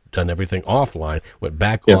online. I'd done everything offline, went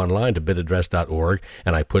back online to bitaddress.org,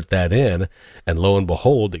 and I put that in. And lo and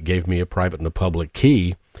behold, it gave me a private and a public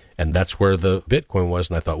key. And that's where the Bitcoin was.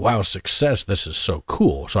 And I thought, wow, success, this is so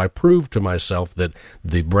cool. So I proved to myself that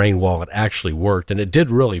the brain wallet actually worked. And it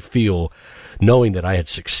did really feel, knowing that I had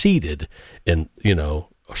succeeded in,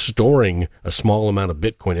 storing a small amount of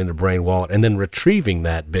Bitcoin in the brain wallet and then retrieving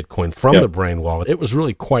that Bitcoin from the brain wallet. It was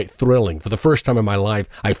really quite thrilling. For the first time in my life,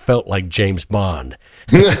 I felt like James Bond.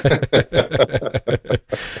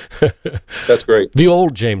 That's great. The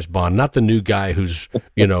old James Bond, not the new guy who's,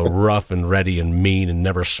 rough and ready and mean and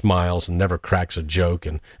never smiles and never cracks a joke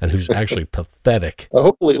and who's actually pathetic.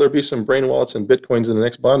 Hopefully there'll be some brain wallets and Bitcoins in the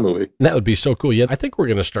next Bond movie. That would be so cool. Yeah, I think we're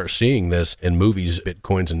going to start seeing this in movies,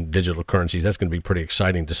 Bitcoins and digital currencies. That's going to be pretty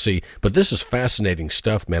exciting to see. But this is fascinating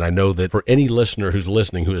stuff, man. I know that for any listener who's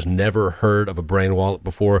listening who has never heard of a brain wallet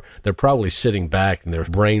before, they're probably sitting back and their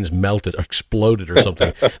brains melted, exploded or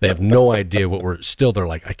something. They have no idea they're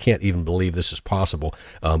like, I can't even believe this is possible.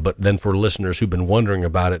 But then for listeners who've been wondering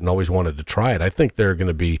about it and always wanted to try it, I think there are going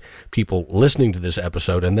to be people listening to this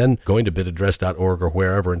episode and then going to bitaddress.org or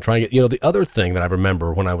wherever and trying it. The other thing that I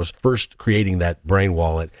remember when I was first creating that brain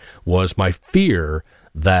wallet was my fear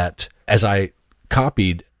that as I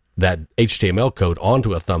copied that HTML code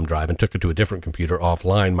onto a thumb drive and took it to a different computer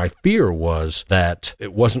offline, my fear was that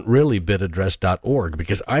it wasn't really bitaddress.org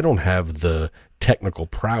because I don't have the technical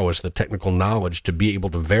prowess, the technical knowledge to be able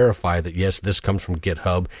to verify that, yes, this comes from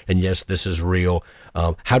GitHub and yes, this is real.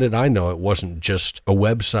 How did I know it wasn't just a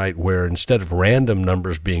website where instead of random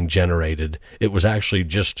numbers being generated, it was actually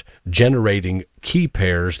just generating key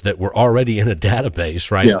pairs that were already in a database,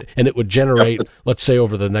 right? Yeah. And it would generate, let's say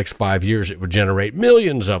over the next 5 years, it would generate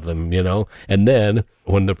millions of them, and then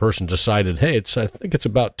when the person decided, hey, I think it's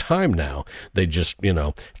about time now, they just,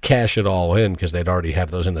 cash it all in because they'd already have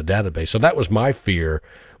those in the database. So that was my fear,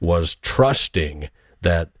 was trusting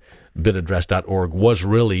that bitaddress.org was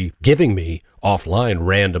really giving me offline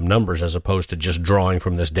random numbers as opposed to just drawing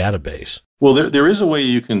from this database. Well, there is a way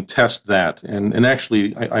you can test that. And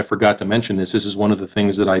actually, I forgot to mention this. This is one of the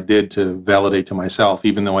things that I did to validate to myself,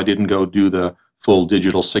 even though I didn't go do the full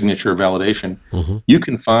digital signature validation. Mm-hmm. You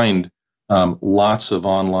can find lots of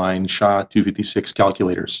online SHA-256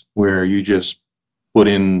 calculators where you just put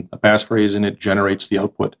in a passphrase and it generates the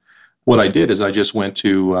output. What I did is I just went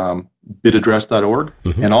to bitaddress.org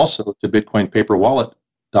mm-hmm. and also to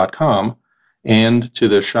bitcoinpaperwallet.com and to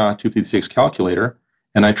the SHA-256 calculator,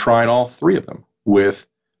 and I tried all three of them with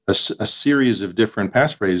a series of different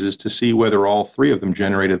passphrases to see whether all three of them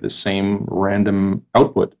generated the same random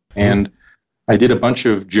output. Mm-hmm. And I did a bunch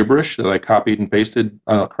of gibberish that I copied and pasted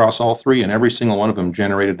across all three, and every single one of them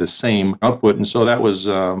generated the same output. And so that was,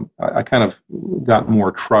 I kind of got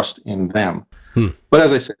more trust in them. But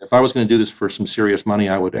as I said, if I was going to do this for some serious money,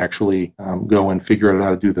 I would actually go and figure out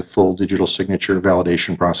how to do the full digital signature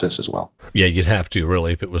validation process as well. Yeah, you'd have to,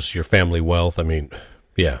 really, if it was your family wealth. I mean,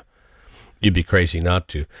 yeah, you'd be crazy not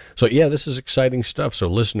to. So, yeah, this is exciting stuff. So,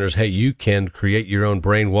 listeners, hey, you can create your own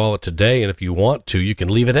brain wallet today, and if you want to, you can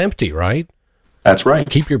leave it empty, right? That's right.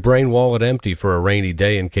 Keep your brain wallet empty for a rainy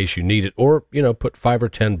day in case you need it, or, put $5 or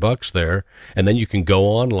 $10 there, and then you can go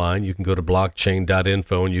online. You can go to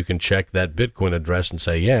blockchain.info and you can check that Bitcoin address and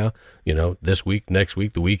say, yeah, this week, next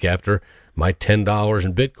week, the week after, my $10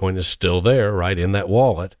 in Bitcoin is still there, right, in that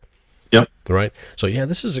wallet. Yep. Right. So, yeah,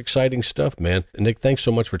 this is exciting stuff, man. Nick, thanks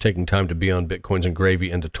so much for taking time to be on Bitcoins and Gravy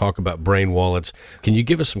and to talk about brain wallets. Can you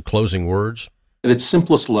give us some closing words? At its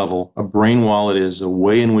simplest level, a brain wallet is a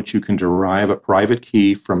way in which you can derive a private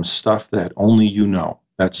key from stuff that only you know,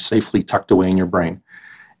 that's safely tucked away in your brain.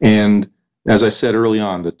 And as I said early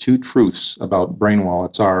on, the two truths about brain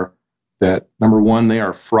wallets are that, number one, they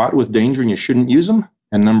are fraught with danger and you shouldn't use them.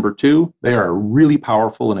 And number two, they are really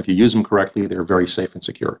powerful, and if you use them correctly, they're very safe and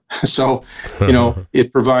secure. So,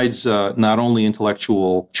 it provides not only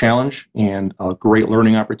intellectual challenge and a great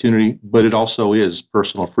learning opportunity, but it also is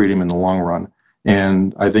personal freedom in the long run.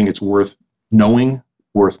 And I think it's worth knowing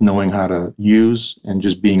how to use and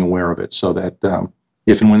just being aware of it so that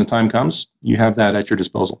if and when the time comes, you have that at your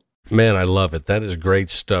disposal. Man, I love it. That is great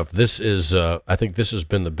stuff. This is, I think this has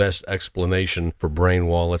been the best explanation for brain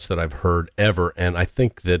wallets that I've heard ever. And I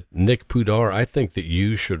think that, Nick Pudar, I think that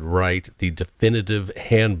you should write the definitive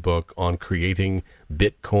handbook on creating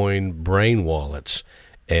Bitcoin brain wallets.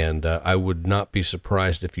 And I would not be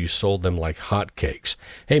surprised if you sold them like hotcakes.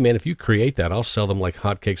 Hey, man, if you create that, I'll sell them like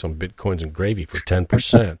hotcakes on Bitcoins and Gravy for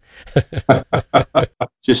 10%.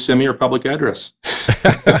 Just send me your public address.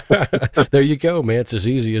 There you go, man. It's as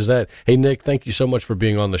easy as that. Hey, Nick, thank you so much for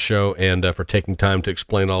being on the show and for taking time to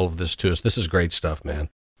explain all of this to us. This is great stuff, man.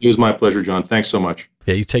 It was my pleasure, John. Thanks so much.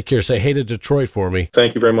 Yeah, you take care. Say hey to Detroit for me.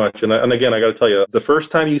 Thank you very much. And again, I got to tell you, the first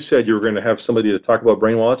time you said you were going to have somebody to talk about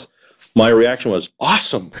brain wallets, my reaction was,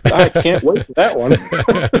 awesome. I can't wait for that one.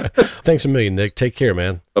 Thanks a million, Nick. Take care,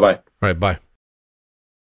 man. Bye-bye. All right, bye.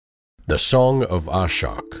 The Song of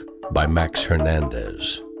Ashok by Max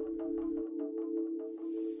Hernandez.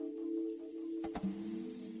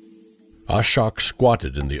 Ashok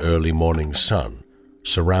squatted in the early morning sun,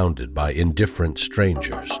 surrounded by indifferent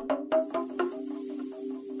strangers.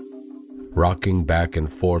 Rocking back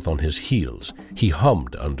and forth on his heels, he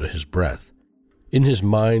hummed under his breath. In his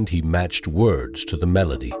mind, he matched words to the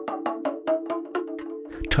melody,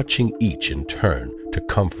 touching each in turn to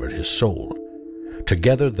comfort his soul.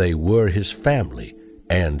 Together they were his family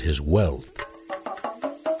and his wealth.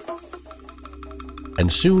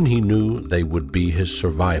 And soon he knew they would be his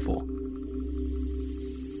survival.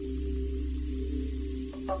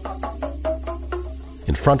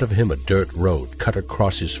 In front of him, a dirt road cut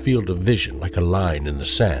across his field of vision like a line in the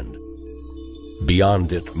sand.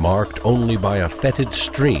 Beyond it, marked only by a fetid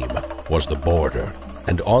stream, was the border,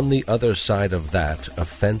 and on the other side of that, a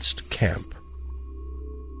fenced camp.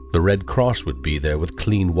 The Red Cross would be there with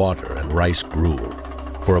clean water and rice gruel.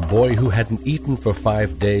 For a boy who hadn't eaten for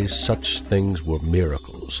 5 days, such things were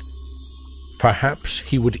miracles. Perhaps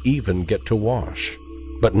he would even get to wash,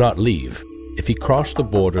 but not leave. If he crossed the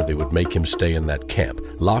border, they would make him stay in that camp,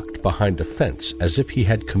 locked behind a fence as if he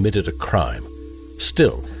had committed a crime.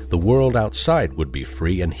 Still, the world outside would be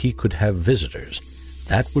free and he could have visitors.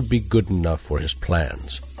 That would be good enough for his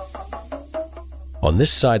plans. On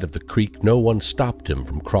this side of the creek, no one stopped him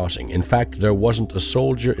from crossing. In fact, there wasn't a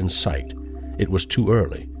soldier in sight. It was too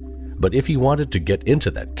early. But if he wanted to get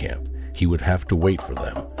into that camp, he would have to wait for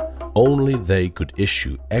them. Only they could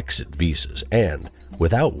issue exit visas, and,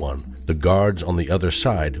 without one, the guards on the other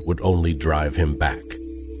side would only drive him back.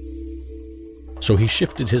 So he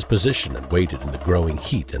shifted his position and waited in the growing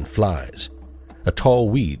heat and flies. A tall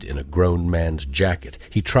weed in a grown man's jacket,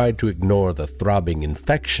 he tried to ignore the throbbing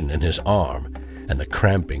infection in his arm and the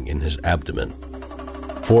cramping in his abdomen.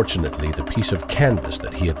 Fortunately, the piece of canvas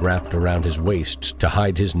that he had wrapped around his waist to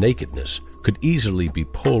hide his nakedness could easily be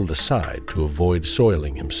pulled aside to avoid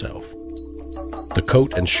soiling himself. The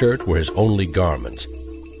coat and shirt were his only garments.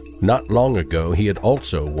 Not long ago, he had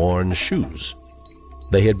also worn shoes.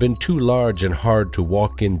 They had been too large and hard to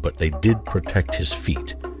walk in, but they did protect his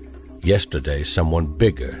feet. Yesterday, someone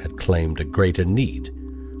bigger had claimed a greater need,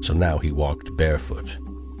 so now he walked barefoot.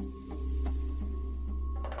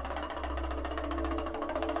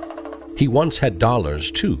 He once had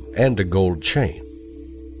dollars, too, and a gold chain.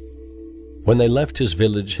 When they left his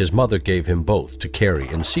village, his mother gave him both to carry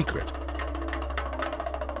in secret.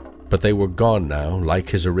 But they were gone now, like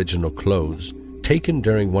his original clothes, taken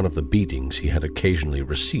during one of the beatings he had occasionally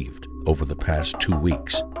received over the past 2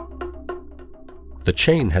 weeks. The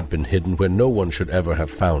chain had been hidden where no one should ever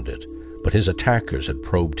have found it, but his attackers had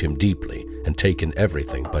probed him deeply and taken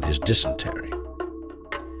everything but his dysentery.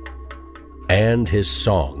 And his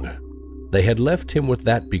song. They had left him with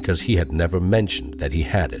that because he had never mentioned that he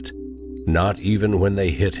had it, not even when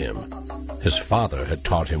they hit him. His father had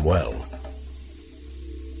taught him well.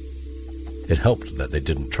 It helped that they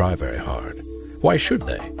didn't try very hard. Why should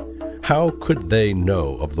they? How could they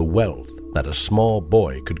know of the wealth that a small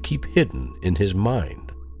boy could keep hidden in his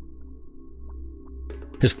mind?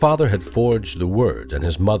 His father had forged the words, and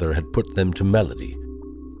his mother had put them to melody.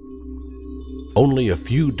 Only a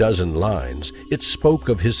few dozen lines, it spoke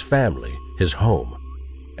of his family, his home,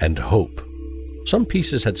 and hope. Some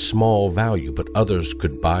pieces had small value, but others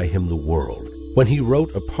could buy him the world. When he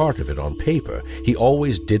wrote a part of it on paper, he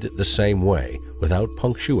always did it the same way, without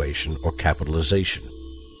punctuation or capitalization.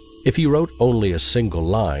 If he wrote only a single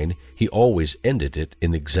line, he always ended it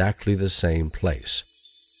in exactly the same place.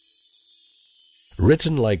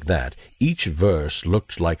 Written like that, each verse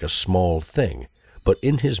looked like a small thing, but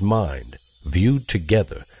in his mind, viewed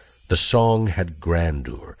together, the song had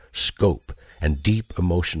grandeur, scope, and deep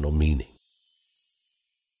emotional meaning.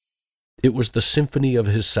 It was the symphony of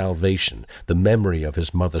his salvation, the memory of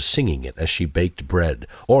his mother singing it as she baked bread,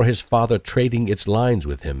 or his father trading its lines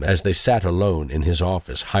with him as they sat alone in his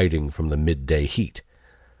office hiding from the midday heat.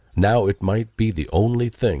 Now it might be the only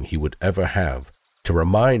thing he would ever have to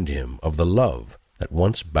remind him of the love that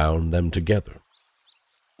once bound them together.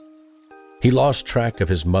 He lost track of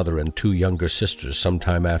his mother and 2 younger sisters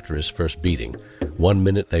sometime after his first beating. 1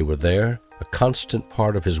 minute they were there, a constant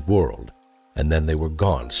part of his world, and then they were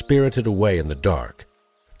gone, spirited away in the dark,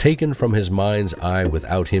 taken from his mind's eye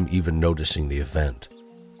without him even noticing the event.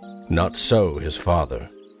 Not so his father.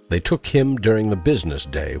 They took him during the business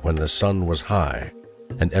day when the sun was high,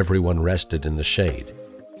 and everyone rested in the shade.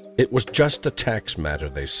 It was just a tax matter,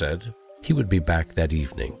 they said. He would be back that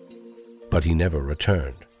evening. But he never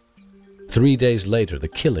returned. 3 days later, the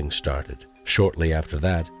killing started. Shortly after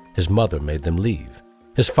that, his mother made them leave.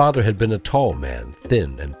 His father had been a tall man,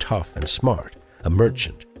 thin and tough and smart, a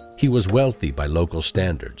merchant. He was wealthy by local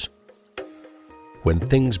standards. When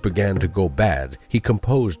things began to go bad, he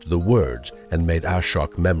composed the words and made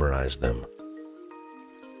Ashok memorize them.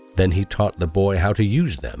 Then he taught the boy how to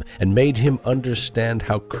use them and made him understand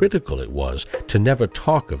how critical it was to never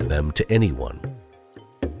talk of them to anyone.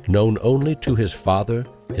 Known only to his father,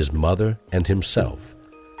 his mother, and himself,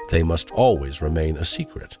 they must always remain a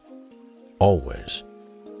secret. Always.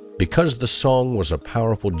 Because the song was a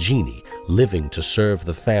powerful genie living to serve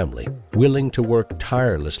the family, willing to work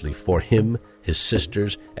tirelessly for him, his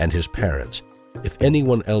sisters, and his parents. If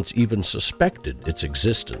anyone else even suspected its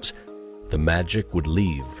existence, the magic would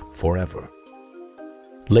leave forever.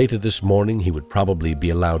 Later this morning, he would probably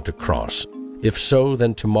be allowed to cross. If so,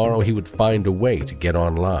 then tomorrow he would find a way to get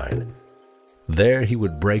online. There he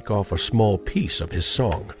would break off a small piece of his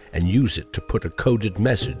song and use it to put a coded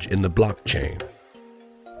message in the blockchain.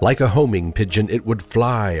 Like a homing pigeon, it would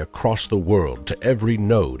fly across the world to every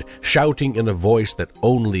node, shouting in a voice that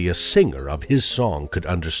only a singer of his song could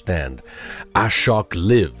understand. "Ashok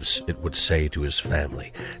lives," it would say to his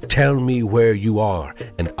family. "Tell me where you are,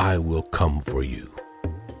 and I will come for you."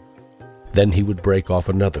 Then he would break off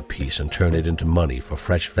another piece and turn it into money for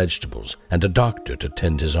fresh vegetables and a doctor to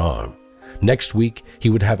tend his arm. Next week, he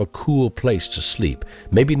would have a cool place to sleep,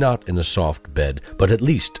 maybe not in a soft bed, but at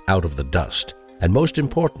least out of the dust. And most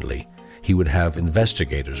importantly, he would have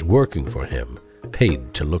investigators working for him,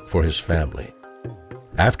 paid to look for his family.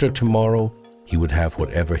 After tomorrow, he would have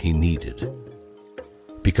whatever he needed.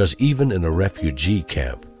 Because even in a refugee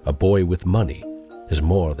camp, a boy with money is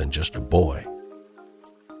more than just a boy.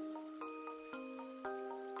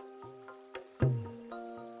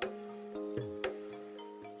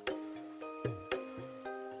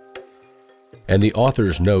 And the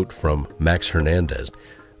author's note from Max Hernandez: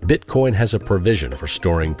 Bitcoin has a provision for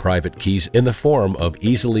storing private keys in the form of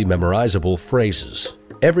easily memorizable phrases.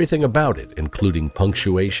 Everything about it, including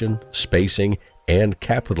punctuation, spacing, and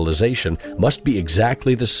capitalization, must be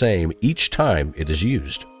exactly the same each time it is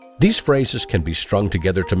used. These phrases can be strung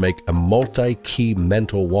together to make a multi-key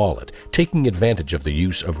mental wallet, taking advantage of the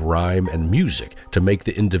use of rhyme and music to make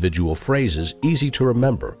the individual phrases easy to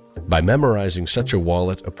remember. By memorizing such a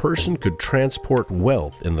wallet, a person could transport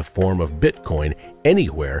wealth in the form of Bitcoin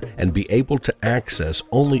anywhere and be able to access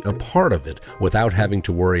only a part of it without having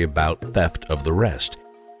to worry about theft of the rest.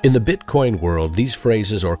 In the Bitcoin world, these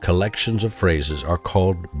phrases or collections of phrases are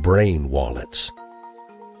called brain wallets.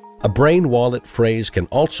 A brain wallet phrase can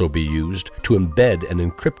also be used to embed an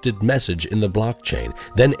encrypted message in the blockchain.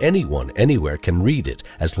 Then anyone, anywhere can read it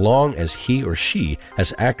as long as he or she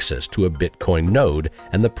has access to a Bitcoin node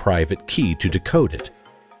and the private key to decode it.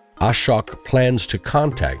 Ashok plans to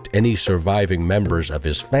contact any surviving members of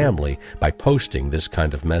his family by posting this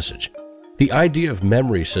kind of message. The idea of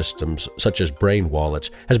memory systems such as brain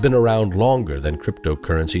wallets has been around longer than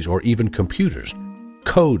cryptocurrencies or even computers.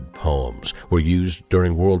 Code poems were used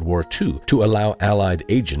during World War II to allow Allied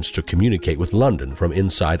agents to communicate with London from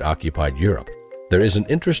inside occupied Europe. There is an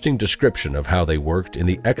interesting description of how they worked in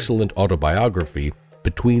the excellent autobiography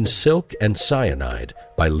Between Silk and Cyanide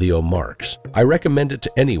by Leo Marx. I recommend it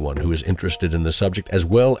to anyone who is interested in the subject, as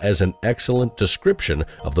well as an excellent description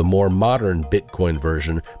of the more modern Bitcoin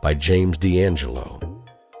version by James D'Angelo.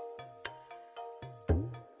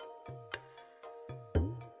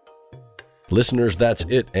 Listeners, that's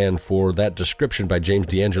it, and for that description by James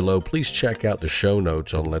D'Angelo, please check out the show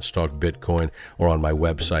notes on Let's Talk Bitcoin or on my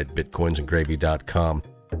website, bitcoinsandgravy.com.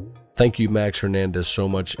 Thank you, Max Hernandez, so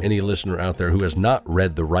much. Any listener out there who has not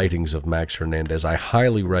read the writings of Max Hernandez, I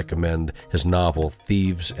highly recommend his novel,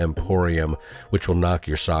 Thieves' Emporium, which will knock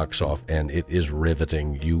your socks off, and it is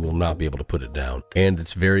riveting. You will not be able to put it down. And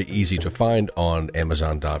it's very easy to find on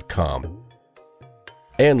Amazon.com.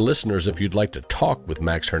 And listeners, if you'd like to talk with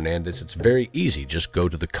Max Hernandez, it's very easy. Just go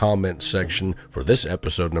to the comment section for this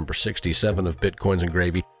episode number 67 of Bitcoins and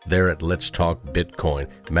Gravy there at Let's Talk Bitcoin.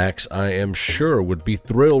 Max, I am sure, would be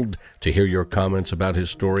thrilled to hear your comments about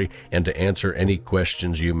his story and to answer any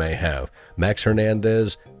questions you may have. Max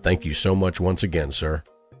Hernandez, thank you so much once again, sir.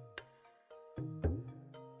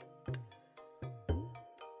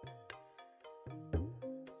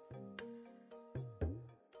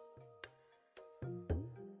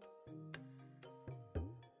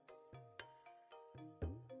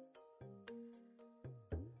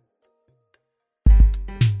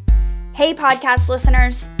 Hey podcast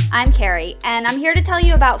listeners, I'm Carrie, and I'm here to tell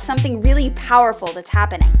you about something really powerful that's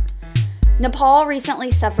happening. Nepal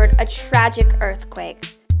recently suffered a tragic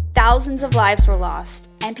earthquake. Thousands of lives were lost,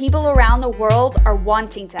 and people around the world are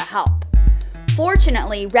wanting to help.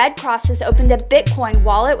 Fortunately, Red Cross has opened a Bitcoin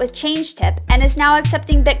wallet with ChangeTip and is now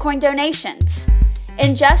accepting Bitcoin donations.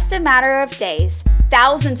 In just a matter of days,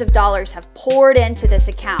 thousands of dollars have poured into this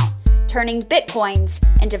account, turning Bitcoins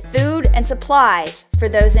into food and supplies for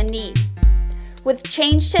those in need. With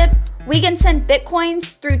ChangeTip, we can send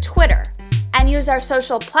Bitcoins through Twitter and use our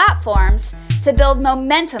social platforms to build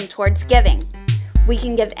momentum towards giving. We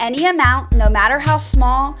can give any amount, no matter how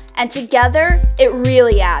small, and together, it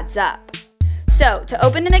really adds up. So, to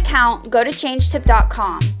open an account, go to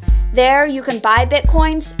changetip.com. There, you can buy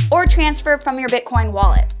Bitcoins or transfer from your Bitcoin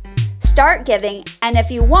wallet. Start giving, and if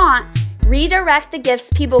you want, redirect the gifts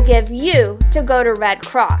people give you to go to Red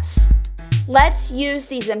Cross. Let's use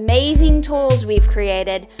these amazing tools we've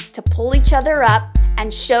created to pull each other up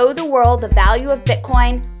and show the world the value of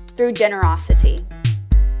Bitcoin through generosity.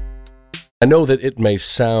 I know that it may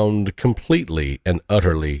sound completely and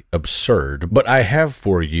utterly absurd, but I have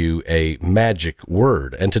for you a magic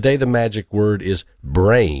word, and today the magic word is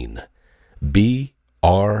brain.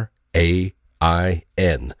 B-R-A-I-N.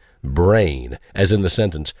 Brain, as in the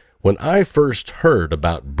sentence, when I first heard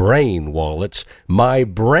about brain wallets, my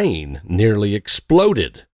brain nearly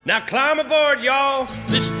exploded. Now climb aboard, y'all.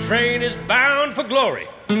 This train is bound for glory.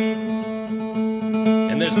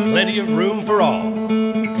 And there's plenty of room for all.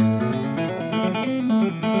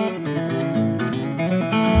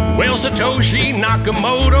 Well, Satoshi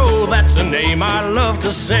Nakamoto, that's a name I love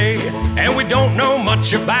to say. And we don't know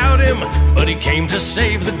much about him, but he came to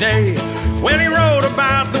save the day. When he wrote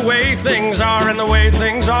about the way things are and the way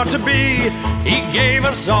things ought to be, he gave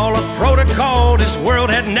us all a protocol this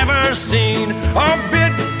world had never seen. Oh,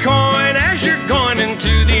 Bitcoin, as you're going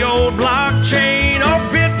into the old blockchain. Oh,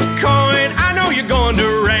 Bitcoin, I know you're going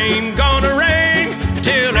to reign,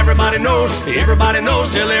 till everybody knows,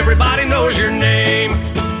 till everybody knows your name.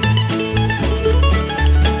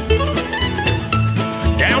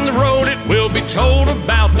 told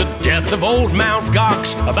about the death of old Mount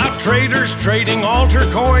Gox, about traders trading altar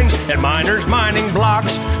coins and miners mining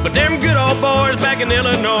blocks. But them good old boys back in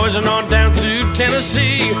Illinois and on down through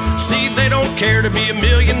Tennessee, see, they don't care to be a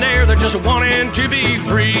millionaire, they're just wanting to be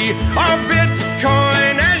free. Our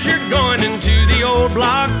Bitcoin, as you're going into the old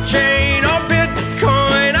blockchain. Our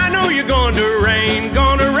Bitcoin, I know you're going to reign,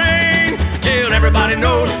 till everybody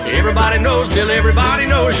knows, till everybody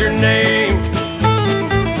knows your name.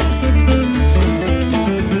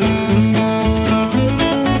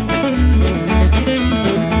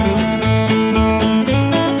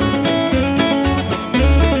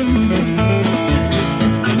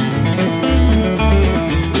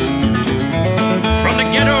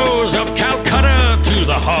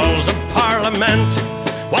 Halls of Parliament,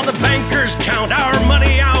 while the bankers count our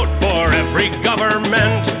money out for every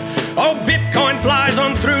government. Oh, Bitcoin flies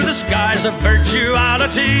on through the skies of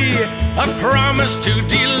virtuality, a promise to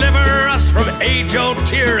deliver us from age-old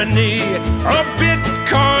tyranny. Oh,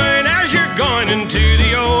 Bitcoin, as you're going into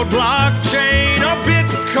the old blockchain. Oh,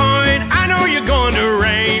 Bitcoin, I know you're going to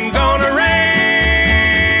reign,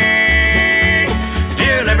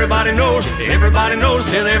 till everybody knows,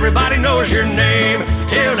 till everybody knows your name.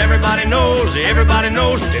 Till everybody knows,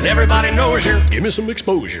 till everybody knows your. Give me some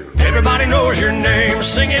exposure. Everybody knows your name.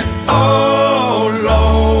 Sing it. Oh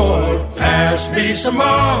Lord, pass me some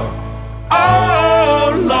more.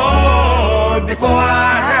 Oh Lord, before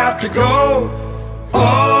I have to go.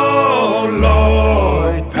 Oh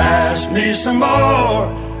Lord, pass me some more.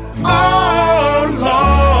 Oh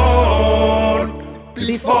Lord,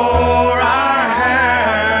 before I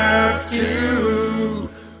have to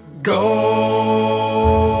go.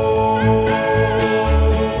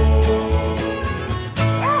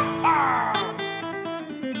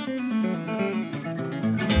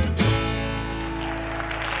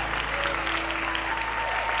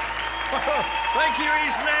 Thank you,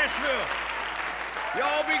 East Nashville.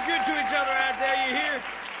 Y'all be good to each other out there, you hear?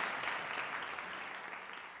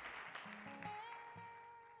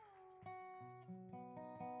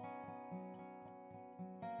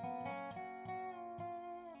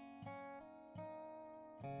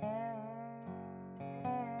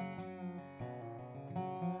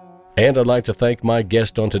 And I'd like to thank my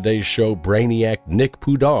guest on today's show, Brainiac Nick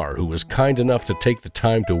Pudar, who was kind enough to take the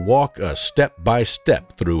time to walk us step by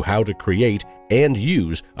step through how to create and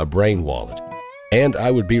use a brain wallet. And I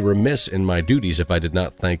would be remiss in my duties if I did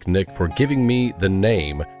not thank Nick for giving me the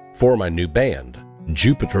name for my new band,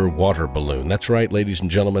 Jupiter Water Balloon. That's right, ladies and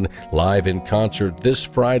gentlemen, live in concert this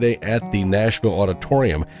Friday at the Nashville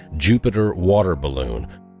Auditorium, Jupiter Water Balloon.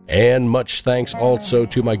 And much thanks also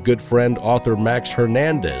to my good friend, author Max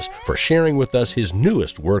Hernandez, for sharing with us his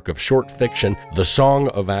newest work of short fiction, The Song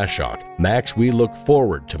of Ashok. Max, we look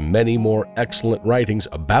forward to many more excellent writings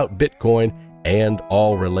about Bitcoin and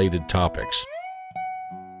all related topics.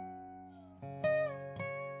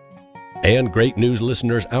 And great news,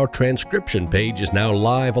 listeners, our transcription page is now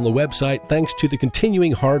live on the website thanks to the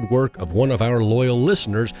continuing hard work of one of our loyal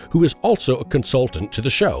listeners who is also a consultant to the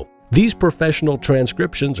show. These professional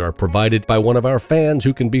transcriptions are provided by one of our fans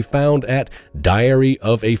who can be found at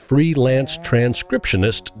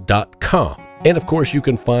diaryofafreelancetranscriptionist.com. And of course, you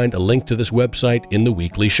can find a link to this website in the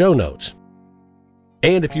weekly show notes.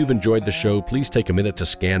 And if you've enjoyed the show, please take a minute to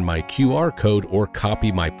scan my QR code or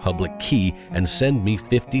copy my public key and send me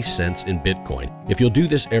 50 cents in Bitcoin. If you'll do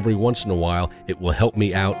this every once in a while, it will help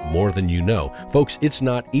me out more than you know. Folks, it's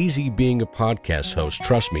not easy being a podcast host,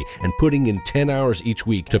 trust me, and putting in 10 hours each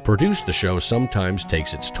week to produce the show sometimes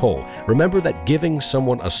takes its toll. Remember that giving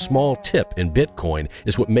someone a small tip in Bitcoin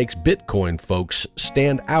is what makes Bitcoin folks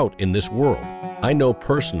stand out in this world. I know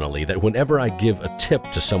personally that whenever I give a tip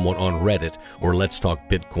to someone on Reddit or Let's Talk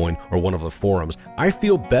Bitcoin or one of the forums, I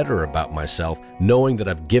feel better about myself knowing that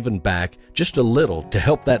I've given back just a little to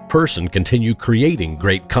help that person continue creating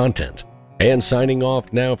great content. And signing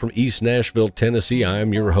off now from East Nashville, Tennessee,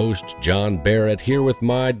 I'm your host, John Barrett, here with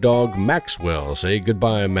my dog, Maxwell. Say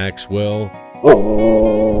goodbye, Maxwell.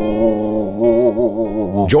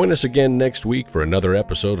 Join us again next week for another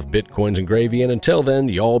episode of Bitcoins and Gravy, and until then,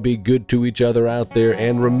 y'all be good to each other out there,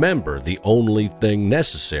 and remember, the only thing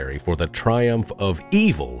necessary for the triumph of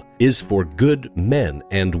evil is for good men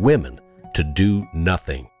and women to do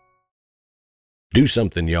nothing. Do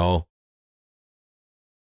something, y'all.